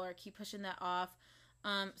available or keep pushing that off.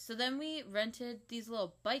 So then we rented these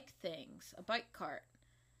little bike things, a bike cart.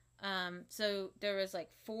 So there was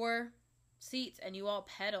like 4 seats and you all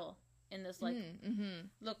pedal in this like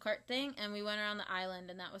little cart thing, and we went around the island,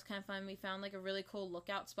 and that was kind of fun. We found like a really cool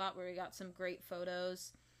lookout spot where we got some great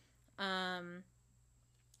photos.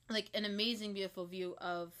 Like an amazing, beautiful view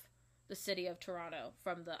of the city of Toronto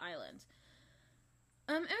from the island.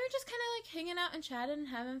 And we're just kind of like hanging out and chatting and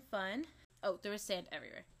having fun. Oh, there was sand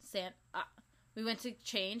everywhere. Sand. We went to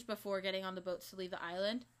change before getting on the boats to leave the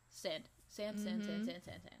island. Sand. Sand.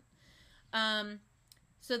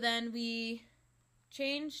 So then we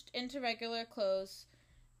changed into regular clothes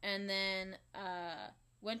and then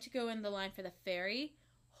went to go in the line for the ferry.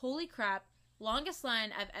 Holy crap. Longest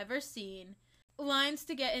line I've ever seen. Lines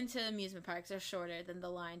to get into amusement parks are shorter than the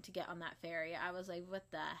line to get on that ferry. I was like, what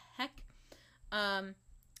the heck?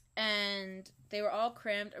 And they were all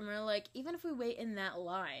crammed, and we're like, even if we wait in that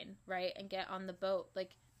line, right, and get on the boat,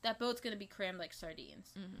 like, that boat's gonna be crammed like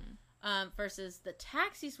sardines. Versus the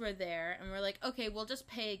taxis were there, and we're like, okay, we'll just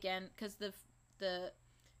pay again, because the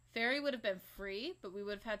ferry would have been free, but we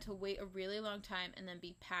would have had to wait a really long time and then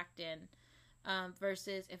be packed in.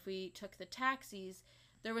 Versus if we took the taxis,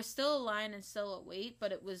 there was still a line and still a wait,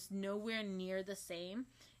 but it was nowhere near the same.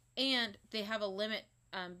 And they have a limit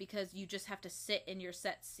because you just have to sit in your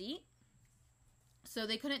set seat. So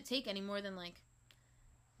they couldn't take any more than like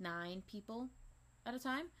 9 people at a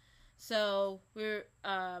time. So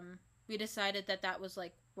we decided that was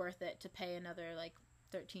like worth it to pay another like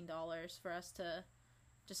 $13 for us to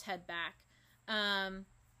just head back.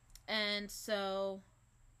 And so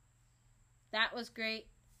that was great.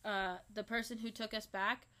 The person who took us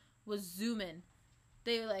back was zooming.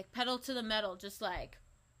 They like pedal to the metal, just like,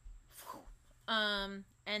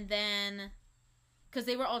 and then, because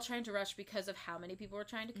they were all trying to rush because of how many people were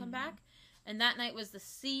trying to come back. And that night was the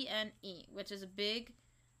CNE, which is a big,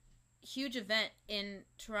 huge event in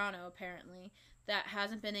Toronto, apparently, that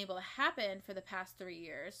hasn't been able to happen for the past 3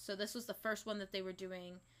 years. So this was the first one that they were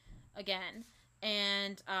doing again.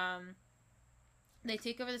 And they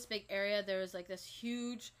take over this big area. There was like this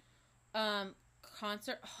huge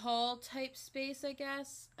concert hall type space, I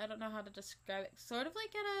guess. I don't know how to describe it. Sort of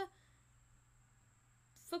like at a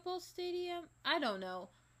football stadium. I don't know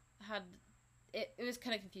how it was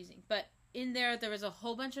kind of confusing. But in there was a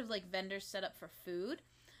whole bunch of like vendors set up for food.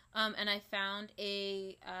 And I found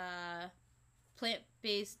a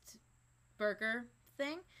plant-based burger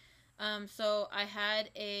thing. So I had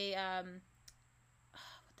a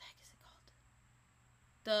what the heck is it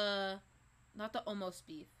called? Not the almost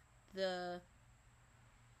beef, the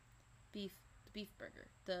beef burger.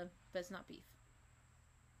 But it's not beef.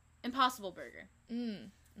 Impossible Burger.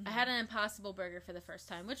 I had an Impossible Burger for the first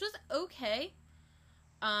time, which was okay.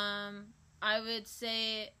 I would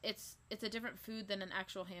say it's a different food than an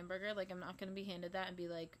actual hamburger. Like, I'm not going to be handed that and be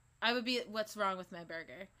like, I would be, what's wrong with my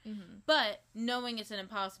burger? But knowing it's an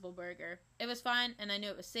Impossible Burger, it was fine, and I knew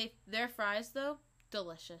it was safe. Their fries, though,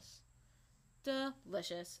 delicious.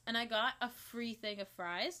 Delicious. And I got a free thing of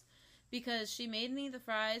fries because she made me the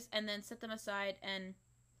fries and then set them aside and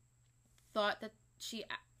thought that she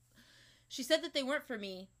said that they weren't for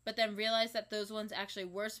me, but then realized that those ones actually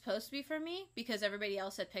were supposed to be for me because everybody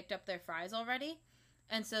else had picked up their fries already.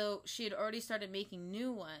 And so she had already started making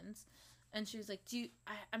new ones. And she was like,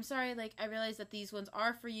 I'm sorry, like, I realized that these ones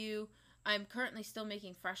are for you. I'm currently still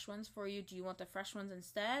making fresh ones for you. Do you want the fresh ones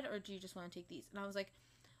instead, or do you just want to take these? And I was like,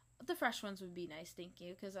 the fresh ones would be nice, thank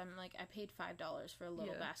you, because I'm like, I paid $5 for a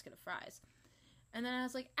little basket of fries. And then I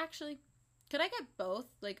was like, actually, could I get both?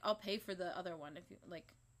 Like, I'll pay for the other one if you,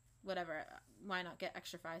 like, whatever, why not get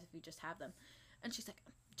extra fries if you just have them? And she's like,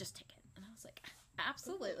 just take it. And I was like,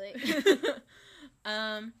 absolutely.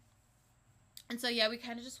 And so, yeah, we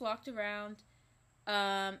kind of just walked around,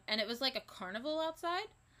 and it was like a carnival outside.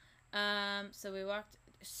 So we walked,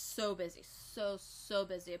 so busy, so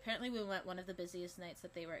busy. Apparently we went one of the busiest nights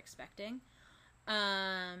that they were expecting.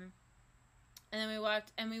 And then we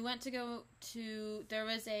walked, and we went to go to, there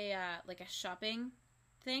was a, like a shopping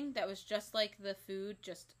thing that was just like the food,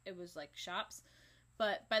 just it was like shops.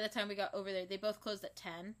 But by the time we got over there, they both closed at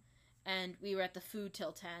 10, and we were at the food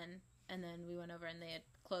till 10, and then we went over and they had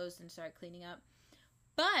closed and started cleaning up.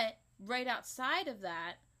 But right outside of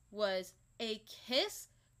that was a Kiss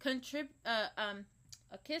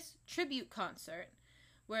tribute concert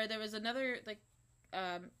where there was another like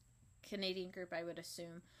Canadian group, I would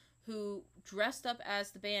assume, who dressed up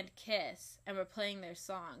as the band Kiss and were playing their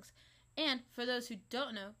songs. And for those who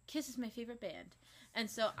don't know, Kiss is my favorite band. And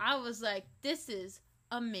so I was like, this is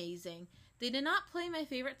amazing. They did not play my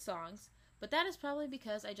favorite songs, but that is probably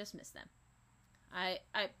because I just missed them.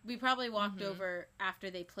 We probably walked over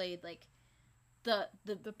after they played like the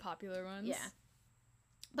popular ones. Yeah.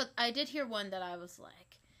 But I did hear one that I was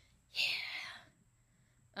like,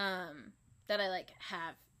 yeah. That I like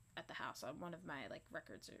have at the house on one of my like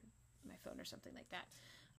records or my phone or something like that.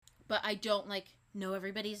 But I don't like know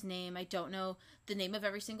everybody's name. I don't know the name of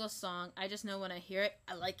every single song. I just know when I hear it,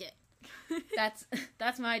 I like it.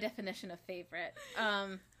 That's my definition of favorite.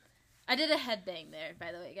 I did a headbang there,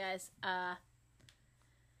 by the way, guys.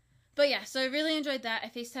 But yeah, so I really enjoyed that. I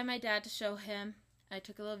FaceTimed my dad to show him. I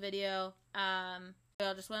took a little video. We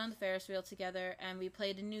all just went on the Ferris wheel together, and we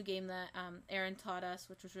played a new game that Aaron taught us,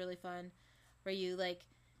 which was really fun, where you like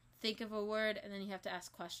think of a word and then you have to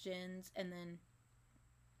ask questions, and then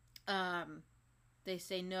they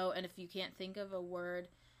say no, and if you can't think of a word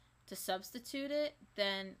to substitute it,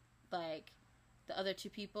 then like the other two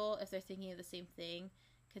people, if they're thinking of the same thing,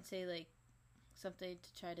 can say like something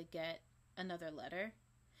to try to get another letter.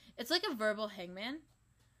 It's like a verbal hangman,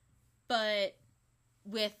 but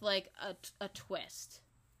with like a twist.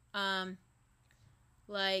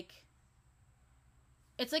 Like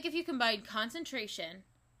it's like if you combine concentration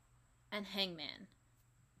and hangman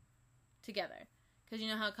together. Because you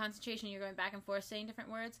know how concentration, you're going back and forth saying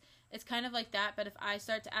different words? It's kind of like that, but if I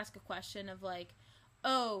start to ask a question of like,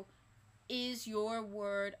 oh, is your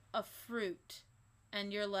word a fruit?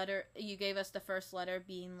 And your letter, you gave us the first letter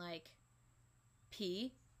being like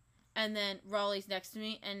P. And then Raleigh's next to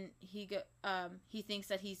me, and he thinks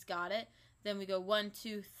that he's got it. Then we go 1,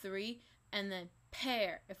 2, 3, and then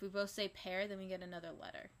pear. If we both say pear, then we get another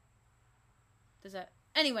letter. Does that...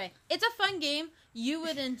 Anyway, it's a fun game. You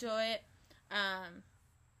would enjoy it.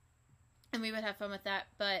 And we would have fun with that.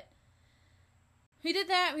 But we did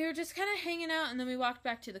that. We were just kind of hanging out, and then we walked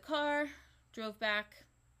back to the car, drove back.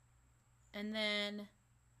 And then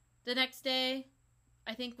the next day,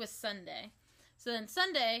 I think, was Sunday. So then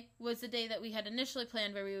Sunday was the day that we had initially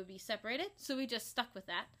planned where we would be separated. So we just stuck with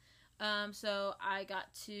that. So I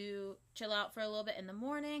got to chill out for a little bit in the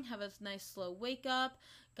morning, have a nice slow wake up,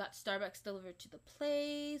 got Starbucks delivered to the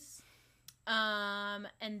place. And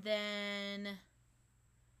then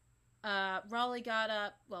Raleigh got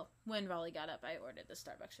up. Well, when Raleigh got up, I ordered the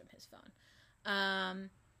Starbucks from his phone.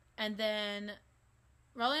 And then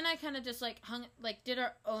Raleigh and I kind of just did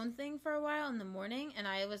our own thing for a while in the morning, and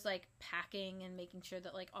I was like packing and making sure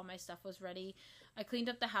that like all my stuff was ready. I cleaned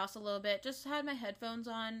up the house a little bit, just had my headphones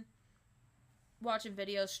on, watching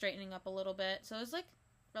videos, straightening up a little bit. So it was like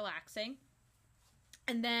relaxing.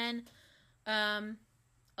 And then a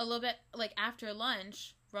little bit like after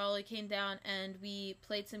lunch, Raleigh came down and we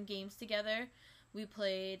played some games together. We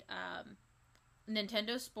played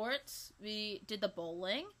Nintendo Sports. We did the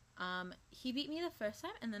bowling. He beat me the first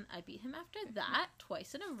time, and then I beat him after that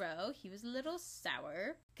twice in a row. He was a little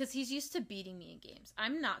sour because he's used to beating me in games.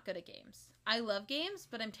 I'm not good at games. I love games,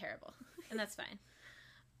 but I'm terrible, and that's fine.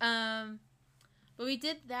 But we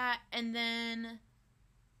did that, and then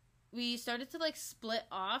we started to like split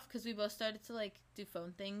off because we both started to like do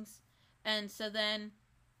phone things, and so then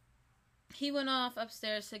he went off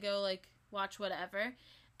upstairs to go like watch whatever,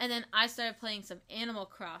 and then I started playing some Animal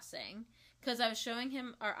Crossing. Because I was showing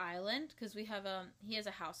him our island, because we have he has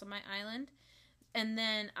a house on my island, and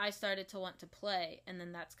then I started to want to play, and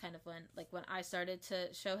then that's kind of when I started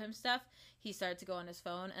to show him stuff, he started to go on his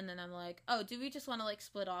phone, and then I'm like, oh, do we just want to like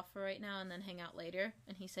split off for right now and then hang out later?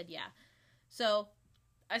 And he said, yeah. So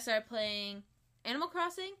I started playing Animal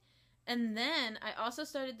Crossing, and then I also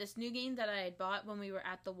started this new game that I had bought when we were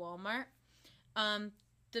at the Walmart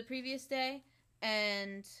the previous day,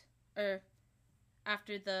 or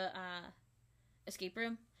after the escape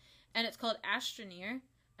room, and it's called Astroneer,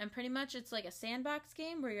 and pretty much it's like a sandbox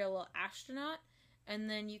game where you're a little astronaut, and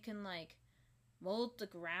then you can like mold the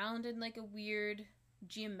ground in like a weird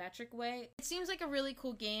geometric way. It seems like a really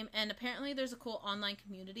cool game, and apparently there's a cool online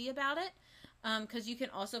community about it, because you can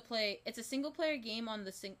also play. It's a single player game on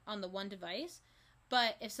the one device,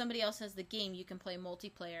 but if somebody else has the game, you can play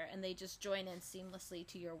multiplayer, and they just join in seamlessly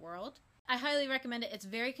to your world. I highly recommend it. It's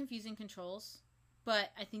very confusing controls,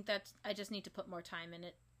 but I think I just need to put more time in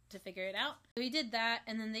it to figure it out. So we did that,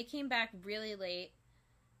 and then they came back really late,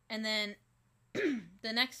 and then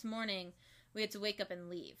the next morning we had to wake up and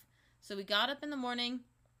leave. So we got up in the morning,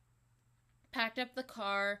 packed up the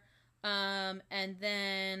car, and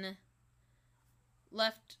then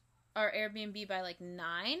left our Airbnb by like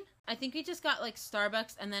 9. I think we just got like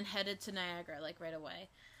Starbucks and then headed to Niagara like right away.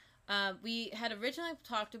 We had originally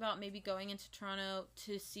talked about maybe going into Toronto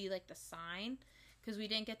to see like the sign, because we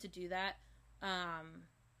didn't get to do that.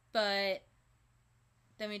 But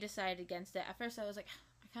then we decided against it. At first I was like,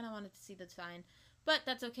 I kind of wanted to see the sign, but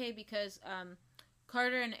that's okay because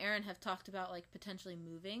Carter and Aaron have talked about like potentially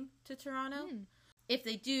moving to Toronto. If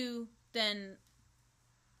they do, then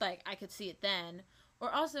like I could see it then.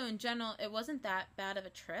 Or also in general, it wasn't that bad of a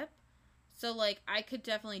trip. So like I could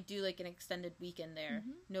definitely do like an extended weekend there.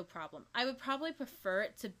 No problem. I would probably prefer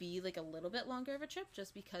it to be like a little bit longer of a trip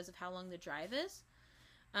just because of how long the drive is.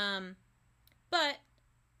 But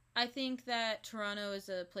I think that Toronto is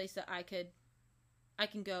a place that I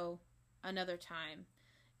can go another time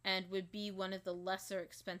and would be one of the lesser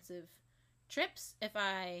expensive trips if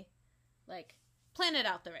I like plan it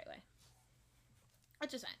out the right way.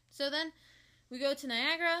 Which is fine. So then we go to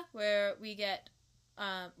Niagara where we get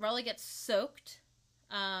Raleigh gets soaked.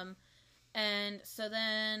 And so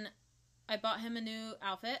then I bought him a new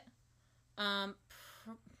outfit.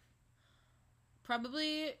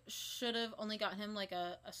 Probably should have only got him like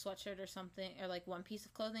a sweatshirt or something, or like one piece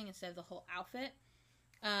of clothing instead of the whole outfit.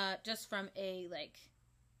 Just from a like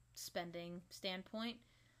spending standpoint.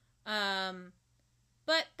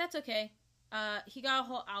 But that's okay. He got a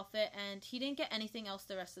whole outfit, and he didn't get anything else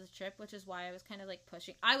the rest of the trip, which is why I was kind of like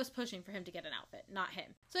pushing. I was pushing for him to get an outfit, not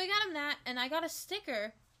him. So I got him that, and I got a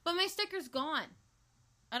sticker, but my sticker's gone.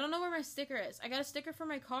 I don't know where my sticker is. I got a sticker for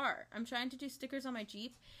my car. I'm trying to do stickers on my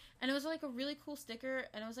Jeep, and it was like a really cool sticker,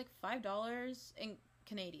 and it was like $5 in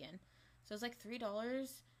Canadian. So it was like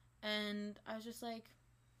 $3. And I was just like,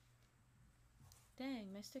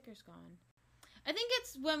 dang, my sticker's gone. I think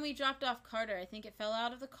it's when we dropped off Carter. I think it fell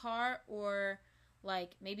out of the car, or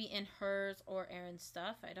like maybe in hers or Aaron's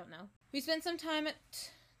stuff. I don't know. We spent some time at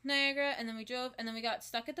Niagara, and then we drove, and then we got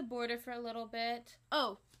stuck at the border for a little bit.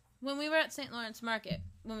 Oh, when we were at St. Lawrence Market,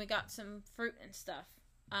 when we got some fruit and stuff,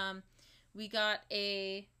 we got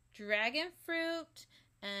a dragon fruit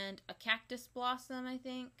and a cactus blossom, I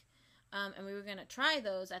think, and we were gonna try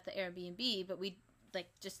those at the Airbnb, but we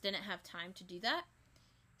just didn't have time to do that.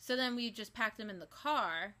 So then we just packed them in the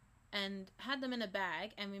car and had them in a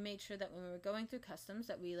bag, and we made sure that when we were going through customs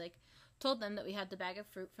that we told them that we had the bag of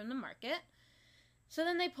fruit from the market. So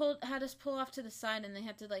then they had us pull off to the side, and they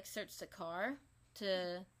had to search the car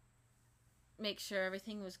to make sure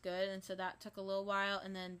everything was good, and so that took a little while,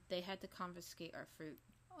 and then they had to confiscate our fruit.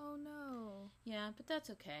 Oh no. Yeah, but that's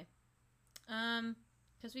okay.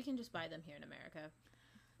 Because we can just buy them here in America.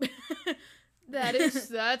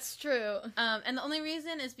 That's true. And the only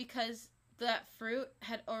reason is because that fruit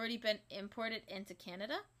had already been imported into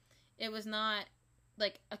Canada. It was not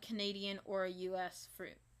a Canadian or a U.S.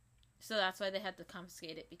 fruit. So that's why they had to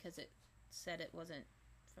confiscate it, because it said it wasn't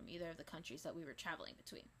from either of the countries that we were traveling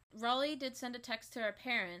between. Raleigh did send a text to our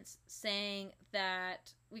parents saying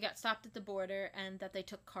that we got stopped at the border and that they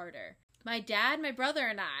took Carter. My dad, my brother,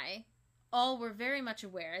 and I all were very much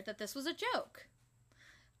aware that this was a joke.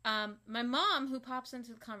 My mom, who pops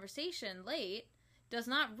into the conversation late, does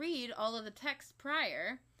not read all of the texts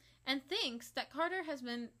prior and thinks that Carter has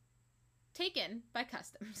been taken by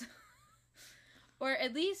customs. Or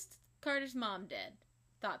at least Carter's mom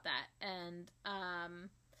thought that. And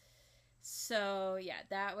so yeah,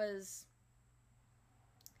 that was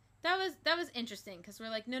interesting, because we're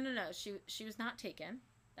like, no, she was not taken.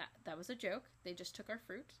 That was a joke. They just took our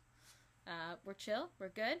fruit. We're chill. We're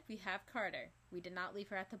good. We have Carter. We did not leave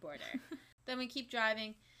her at the border. Then we keep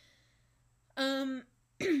driving.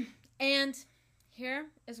 And here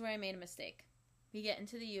is where I made a mistake. We get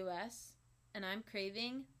into the U.S. and I'm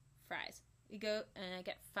craving fries. We go and I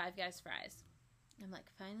get Five Guys fries. I'm like,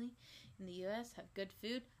 finally, in the U.S., have good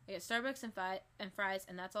food. I get Starbucks and fries,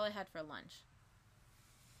 and that's all I had for lunch.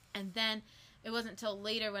 And then it wasn't until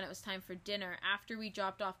later, when it was time for dinner, after we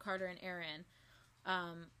dropped off Carter and Aaron,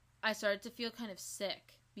 I started to feel kind of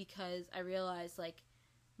sick, because I realized,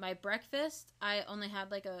 my breakfast, I only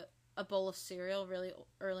had, a bowl of cereal really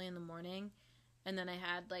early in the morning, and then I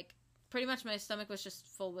had, pretty much my stomach was just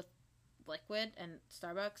full with liquid and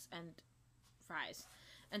Starbucks and fries.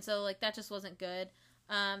 And so, that just wasn't good.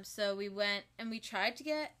 So we went, and we tried to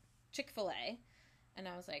get Chick-fil-A, and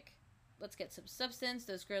I was like, let's get some substance.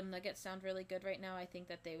 Those grilled nuggets sound really good right now. I think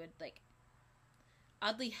that they would,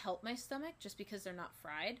 oddly help my stomach, just because they're not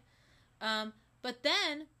fried. But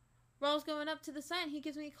then Rawls going up to the sign, he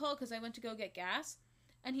gives me a call because I went to go get gas,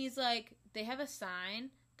 and he's like, they have a sign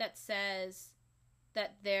that says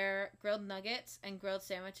that their grilled nuggets and grilled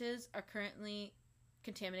sandwiches are currently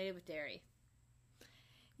contaminated with dairy.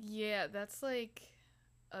 Yeah, that's a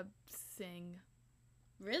thing.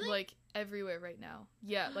 Really? Everywhere right now.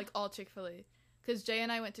 Yeah, all Chick-fil-A. Because Jay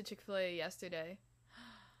and I went to Chick-fil-A yesterday,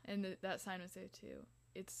 and that sign was there too.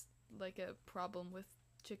 It's a problem with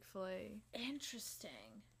Chick-fil-A.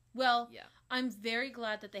 Interesting. Well, yeah. I'm very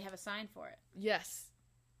glad that they have a sign for it. Yes.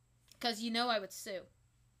 Because I would sue.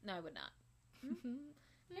 No, I would not.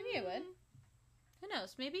 Maybe I would. Who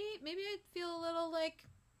knows? Maybe I'd feel a little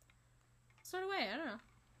sort of way. I don't know.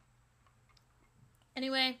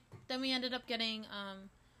 Anyway, then we ended up getting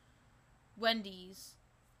Wendy's,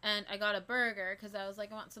 and I got a burger because I was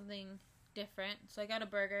like, I want something different. So I got a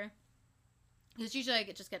burger, because usually I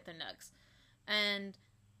just get their nugs, and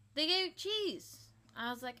they gave cheese.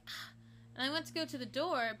 I was like, ah. And I went to go to the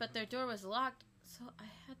door, but their door was locked, so I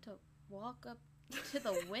had to walk up to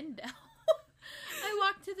the window. I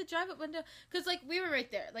walked to the drive-up window, because we were right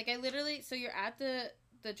there. I literally, so you're at the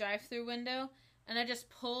drive-through window, and I just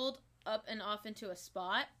pulled up and off into a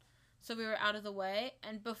spot, so we were out of the way.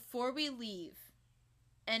 And before we leave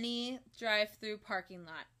any drive-through parking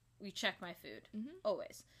lot, we check my food.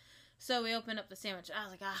 Always. So we open up the sandwich. I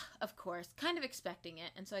was like, of course, kind of expecting it.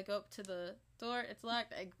 And so I go up to the door, it's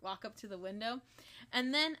locked. I walk up to the window,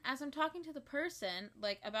 and then as I'm talking to the person,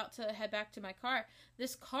 about to head back to my car,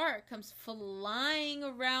 this car comes flying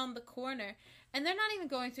around the corner, and they're not even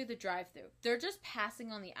going through the drive-through. They're just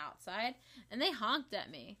passing on the outside, and they honked at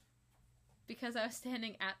me because I was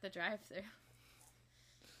standing at the drive-thru.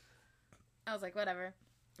 I was like, whatever.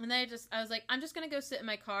 And I was like, I'm just going to go sit in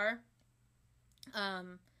my car.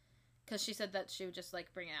 because she said that she would just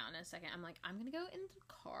like bring it out in a second. I'm like, I'm gonna go in the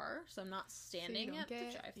car, so I'm not standing at the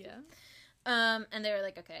drive-thru. Yeah. And they were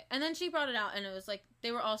like, okay. And then she brought it out, and it was like,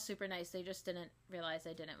 they were all super nice. They just didn't realize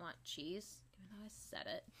I didn't want cheese, even though I said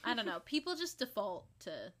it. I don't know. People just default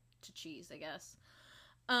to cheese, I guess.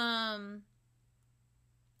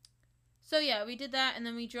 So yeah, we did that, and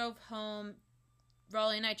then we drove home.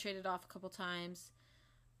 Raleigh and I traded off a couple times.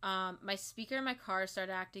 My speaker in my car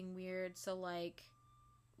started acting weird, so like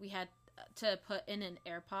we had to put in an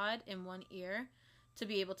AirPod in one ear to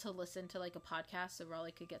be able to listen to like a podcast so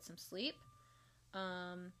Raleigh could get some sleep.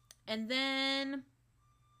 And then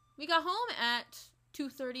we got home at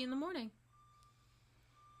 2:30 in the morning.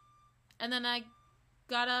 And then I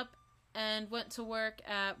got up and went to work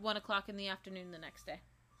at 1 o'clock in the afternoon the next day.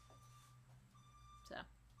 So,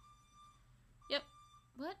 yep.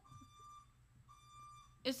 What?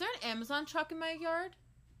 Is there an Amazon truck in my yard?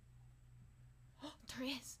 Oh, there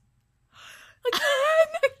is.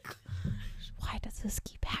 Again! Why does this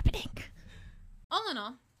keep happening? All in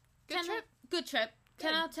all, good trip.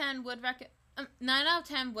 10 out of 10 would 9 out of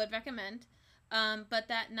 10 would recommend. But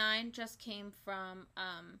that 9 just came from,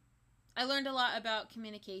 I learned a lot about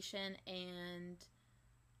communication and,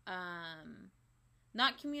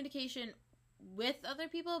 not communication with other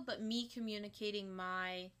people, but me communicating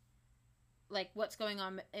like what's going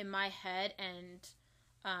on in my head and,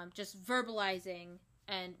 just verbalizing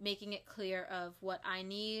and making it clear of what I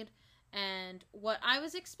need and what I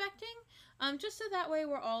was expecting. Just so that way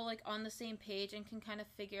we're all like on the same page and can kind of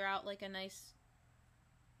figure out like a nice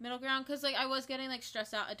middle ground. Cause like I was getting like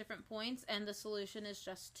stressed out at different points, and the solution is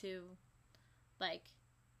just to like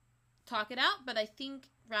talk it out. But I think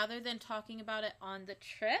rather than talking about it on the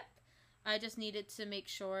trip, I just needed to make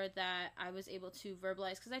sure that I was able to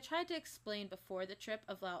verbalize, because I tried to explain before the trip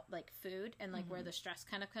about like food and like where the stress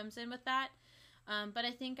kind of comes in with that. But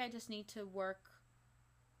I think I just need to work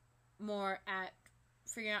more at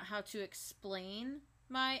figuring out how to explain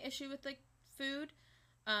my issue with like food,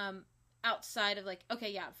 outside of like,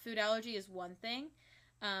 okay, yeah, food allergy is one thing,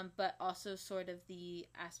 but also sort of the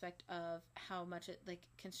aspect of how much it like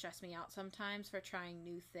can stress me out sometimes for trying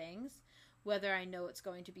new things, whether I know it's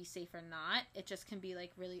going to be safe or not. It just can be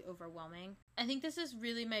like really overwhelming. I think this is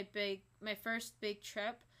really my first big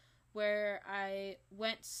trip where I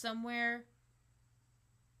went somewhere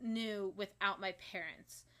new without my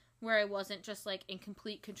parents, where I wasn't just like in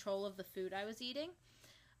complete control of the food I was eating.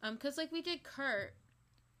 Cause like we did Kurt,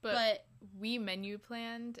 but we menu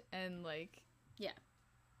planned and like, yeah,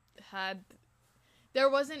 there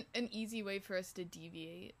wasn't an easy way for us to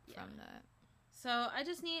deviate from that. So I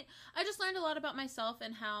just learned a lot about myself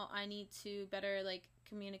and how I need to better like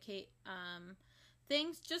communicate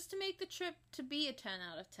things, just to make the trip to be a 10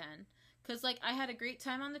 out of 10. Cause like I had a great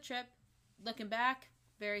time on the trip. Looking back,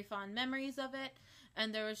 very fond memories of it.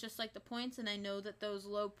 And there was just like the points, and I know that those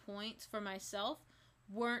low points for myself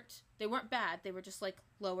weren't bad. They were just like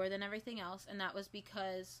lower than everything else. And that was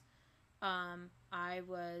because I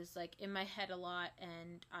was like in my head a lot,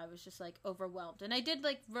 and I was just like overwhelmed. And I did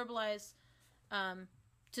like verbalize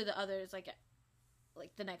to the others like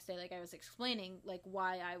the next day, like I was explaining like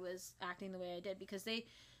why I was acting the way I did, because they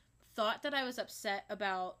thought that I was upset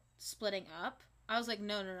about splitting up. I was like,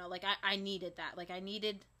 no, like I needed that. Like I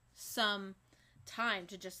needed some time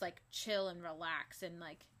to just like chill and relax and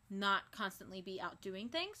like not constantly be out doing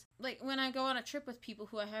things. Like when I go on a trip with people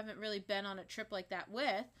who I haven't really been on a trip like that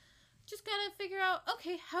with, just gotta figure out,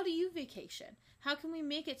 okay, how do you vacation? How can we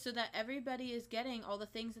make it so that everybody is getting all the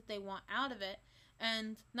things that they want out of it?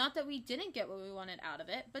 And not that we didn't get what we wanted out of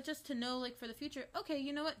it, but just to know like for the future, okay,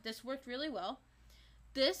 you know what, this worked really well.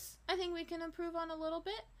 This I think we can improve on a little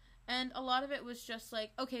bit. And a lot of it was just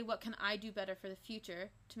like, okay, what can I do better for the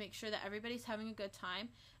future to make sure that everybody's having a good time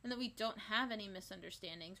and that we don't have any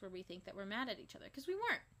misunderstandings where we think that we're mad at each other, because we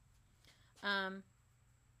weren't.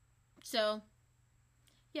 So,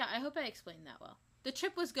 yeah, I hope I explained that well. The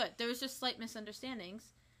trip was good. There was just slight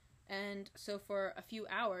misunderstandings. And so for a few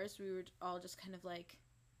hours, we were all just kind of like,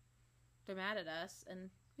 they're mad at us,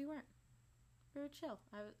 and we weren't. We were chill.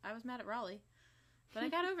 I was mad at Raleigh. But I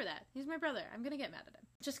got over that. He's my brother. I'm going to get mad at him.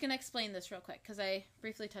 Just going to explain this real quick because I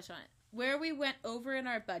briefly touched on it. Where we went over in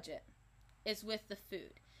our budget is with the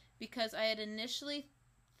food. Because I had initially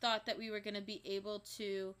thought that we were going to be able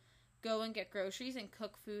to go and get groceries and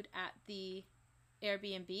cook food at the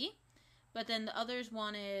Airbnb. But then the others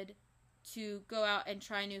wanted to go out and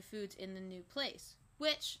try new foods in the new place.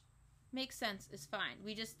 Which makes sense, is fine.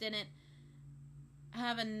 We just didn't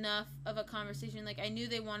have enough of a conversation. Like I knew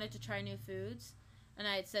they wanted to try new foods. And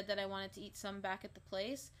I had said that I wanted to eat some back at the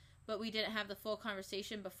place, but we didn't have the full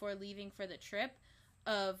conversation before leaving for the trip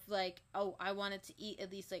of like, oh, I wanted to eat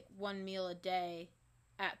at least like one meal a day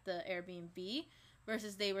at the Airbnb,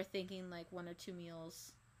 versus they were thinking like 1 or 2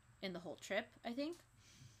 meals in the whole trip, I think.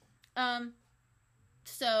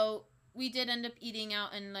 So we did end up eating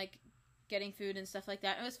out and like getting food and stuff like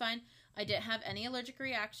that. It was fine. I didn't have any allergic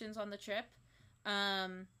reactions on the trip.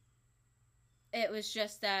 It was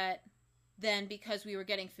just that then, because we were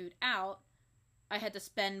getting food out, I had to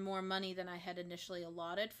spend more money than I had initially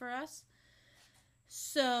allotted for us.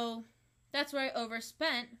 So that's where I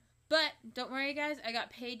overspent. But don't worry, guys. I got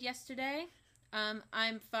paid yesterday.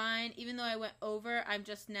 I'm fine. Even though I went over, I'm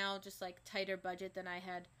just now just like tighter budget than I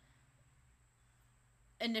had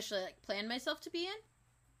initially like planned myself to be in.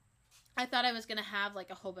 I thought I was going to have like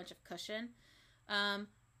a whole bunch of cushion.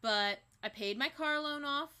 But I paid my car loan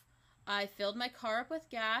off. I filled my car up with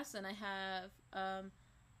gas, and I have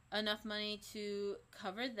enough money to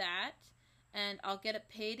cover that. And I'll get it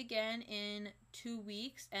paid again in 2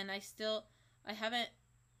 weeks. And I haven't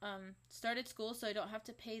started school, so I don't have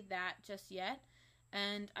to pay that just yet.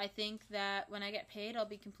 And I think that when I get paid, I'll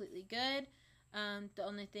be completely good. The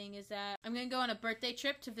only thing is that I'm going to go on a birthday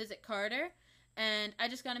trip to visit Carter. And I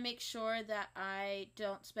just got to make sure that I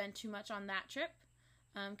don't spend too much on that trip.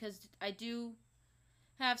 Because I do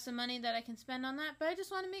have some money that I can spend on that. But I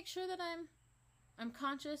just want to make sure that I'm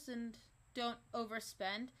conscious and don't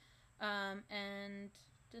overspend. And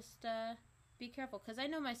just be careful. Because I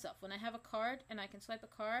know myself. When I have a card and I can swipe a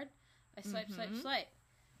card, I swipe, swipe.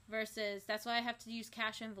 Versus, that's why I have to use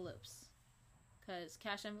cash envelopes. Because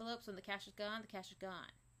cash envelopes, when the cash is gone, the cash is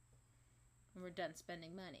gone. And we're done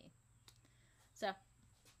spending money. So,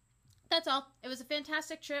 that's all. It was a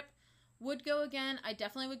fantastic trip. Would go again. I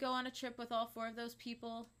definitely would go on a trip with all 4 of those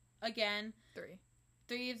people again.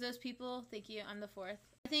 3 of those people. Thank you. I'm the 4th.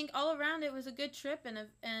 I think all around it was a good trip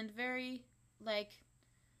and very, like,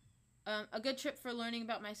 a good trip for learning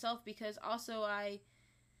about myself, because also I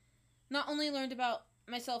not only learned about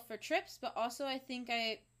myself for trips, but also I think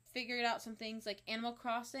I figured out some things like Animal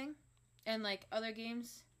Crossing and like other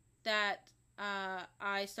games that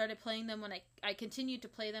I started playing them when I continued to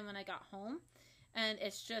play them when I got home, and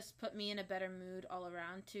it's just put me in a better mood all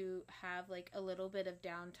around to have like a little bit of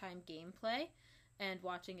downtime gameplay and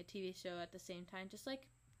watching a TV show at the same time. Just like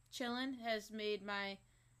chilling has made my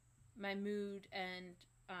mood and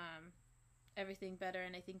everything better,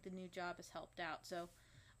 and I think the new job has helped out. So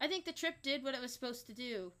I think the trip did what it was supposed to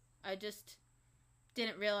do. I just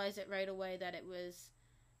didn't realize it right away that it was,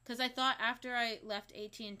 because I thought after I left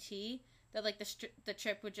AT&T that like the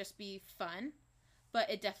trip would just be fun, but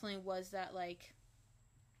it definitely was that like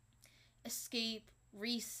escape,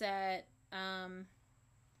 reset, kind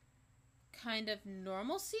of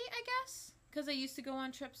normalcy, I guess, because I used to go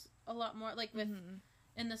on trips a lot more, like with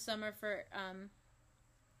in the summer for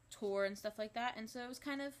tour and stuff like that, and so it was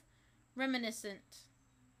kind of reminiscent,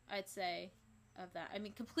 I'd say, of that. I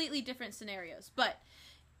mean, completely different scenarios, but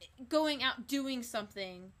going out doing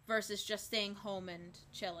something versus just staying home and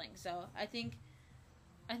chilling. So I think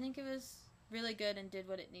it was really good and did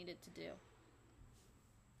what it needed to do.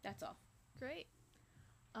 That's all. Great.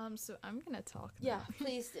 So I'm gonna talk now. Yeah,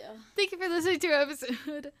 please do. Thank you for listening to our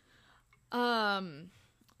episode.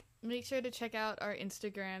 Make sure to check out our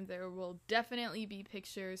Instagram. There will definitely be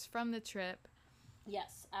pictures from the trip.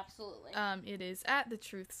 Yes, absolutely. It is at The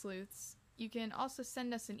Truth Sleuths. You can also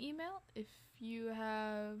send us an email if you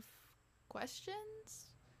have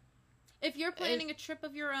questions. If you're planning a trip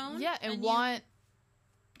of your own. Yeah, and want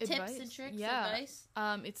tips advice. and tricks, yeah. advice.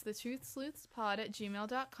 It's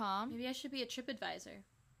thetruthsleuthspod@gmail.com. Maybe I should be a trip advisor.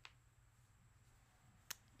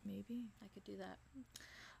 Maybe. I could do that.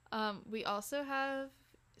 We also have...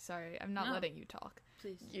 Sorry, I'm not letting you talk.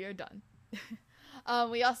 Please. You're done.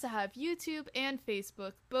 We also have YouTube and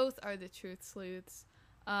Facebook. Both are The Truth Sleuths.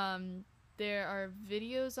 There are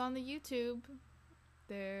videos on the YouTube.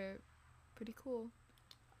 They're pretty cool.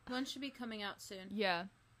 One should be coming out soon. Yeah.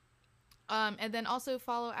 And then also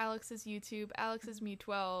follow Alex's YouTube. Alex is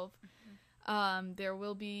me12. There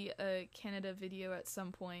will be a Canada video at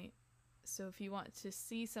some point. So if you want to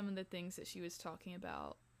see some of the things that she was talking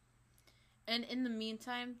about. And in the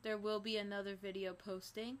meantime, there will be another video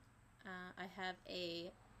posting. I have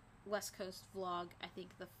a West Coast vlog. I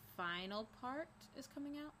think the final part is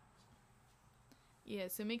coming out. Yeah,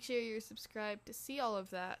 so make sure you're subscribed to see all of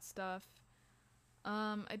that stuff.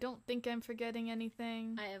 I don't think I'm forgetting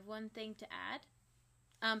anything. I have one thing to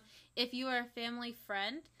add. If you are a family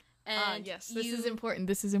friend and yes, this is important.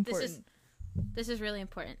 This is important. This is really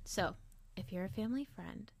important. So, if you're a family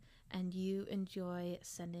friend and you enjoy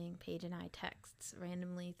sending Paige and I texts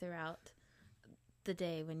randomly throughout the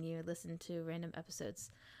day when you listen to random episodes,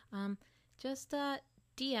 just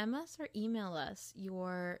DM us or email us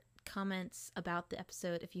your comments about the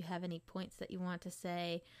episode. If you have any points that you want to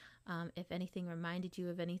say, if anything reminded you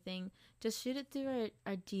of anything, just shoot it through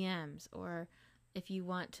our DMs, or if you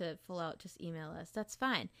want to full out just email us, that's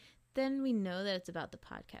fine. Then we know that it's about the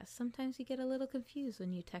podcast. Sometimes we get a little confused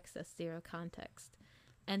when you text us zero context.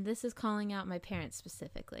 And this is calling out my parents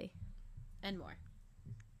specifically. And more.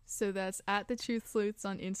 So that's at The Truth Sleuths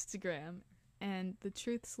on Instagram and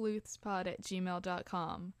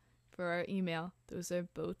thetruthsleuthspod@gmail.com for our email. Those are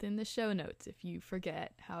both in the show notes if you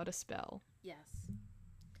forget how to spell. Yes.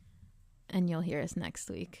 And you'll hear us next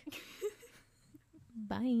week.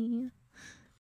 Bye.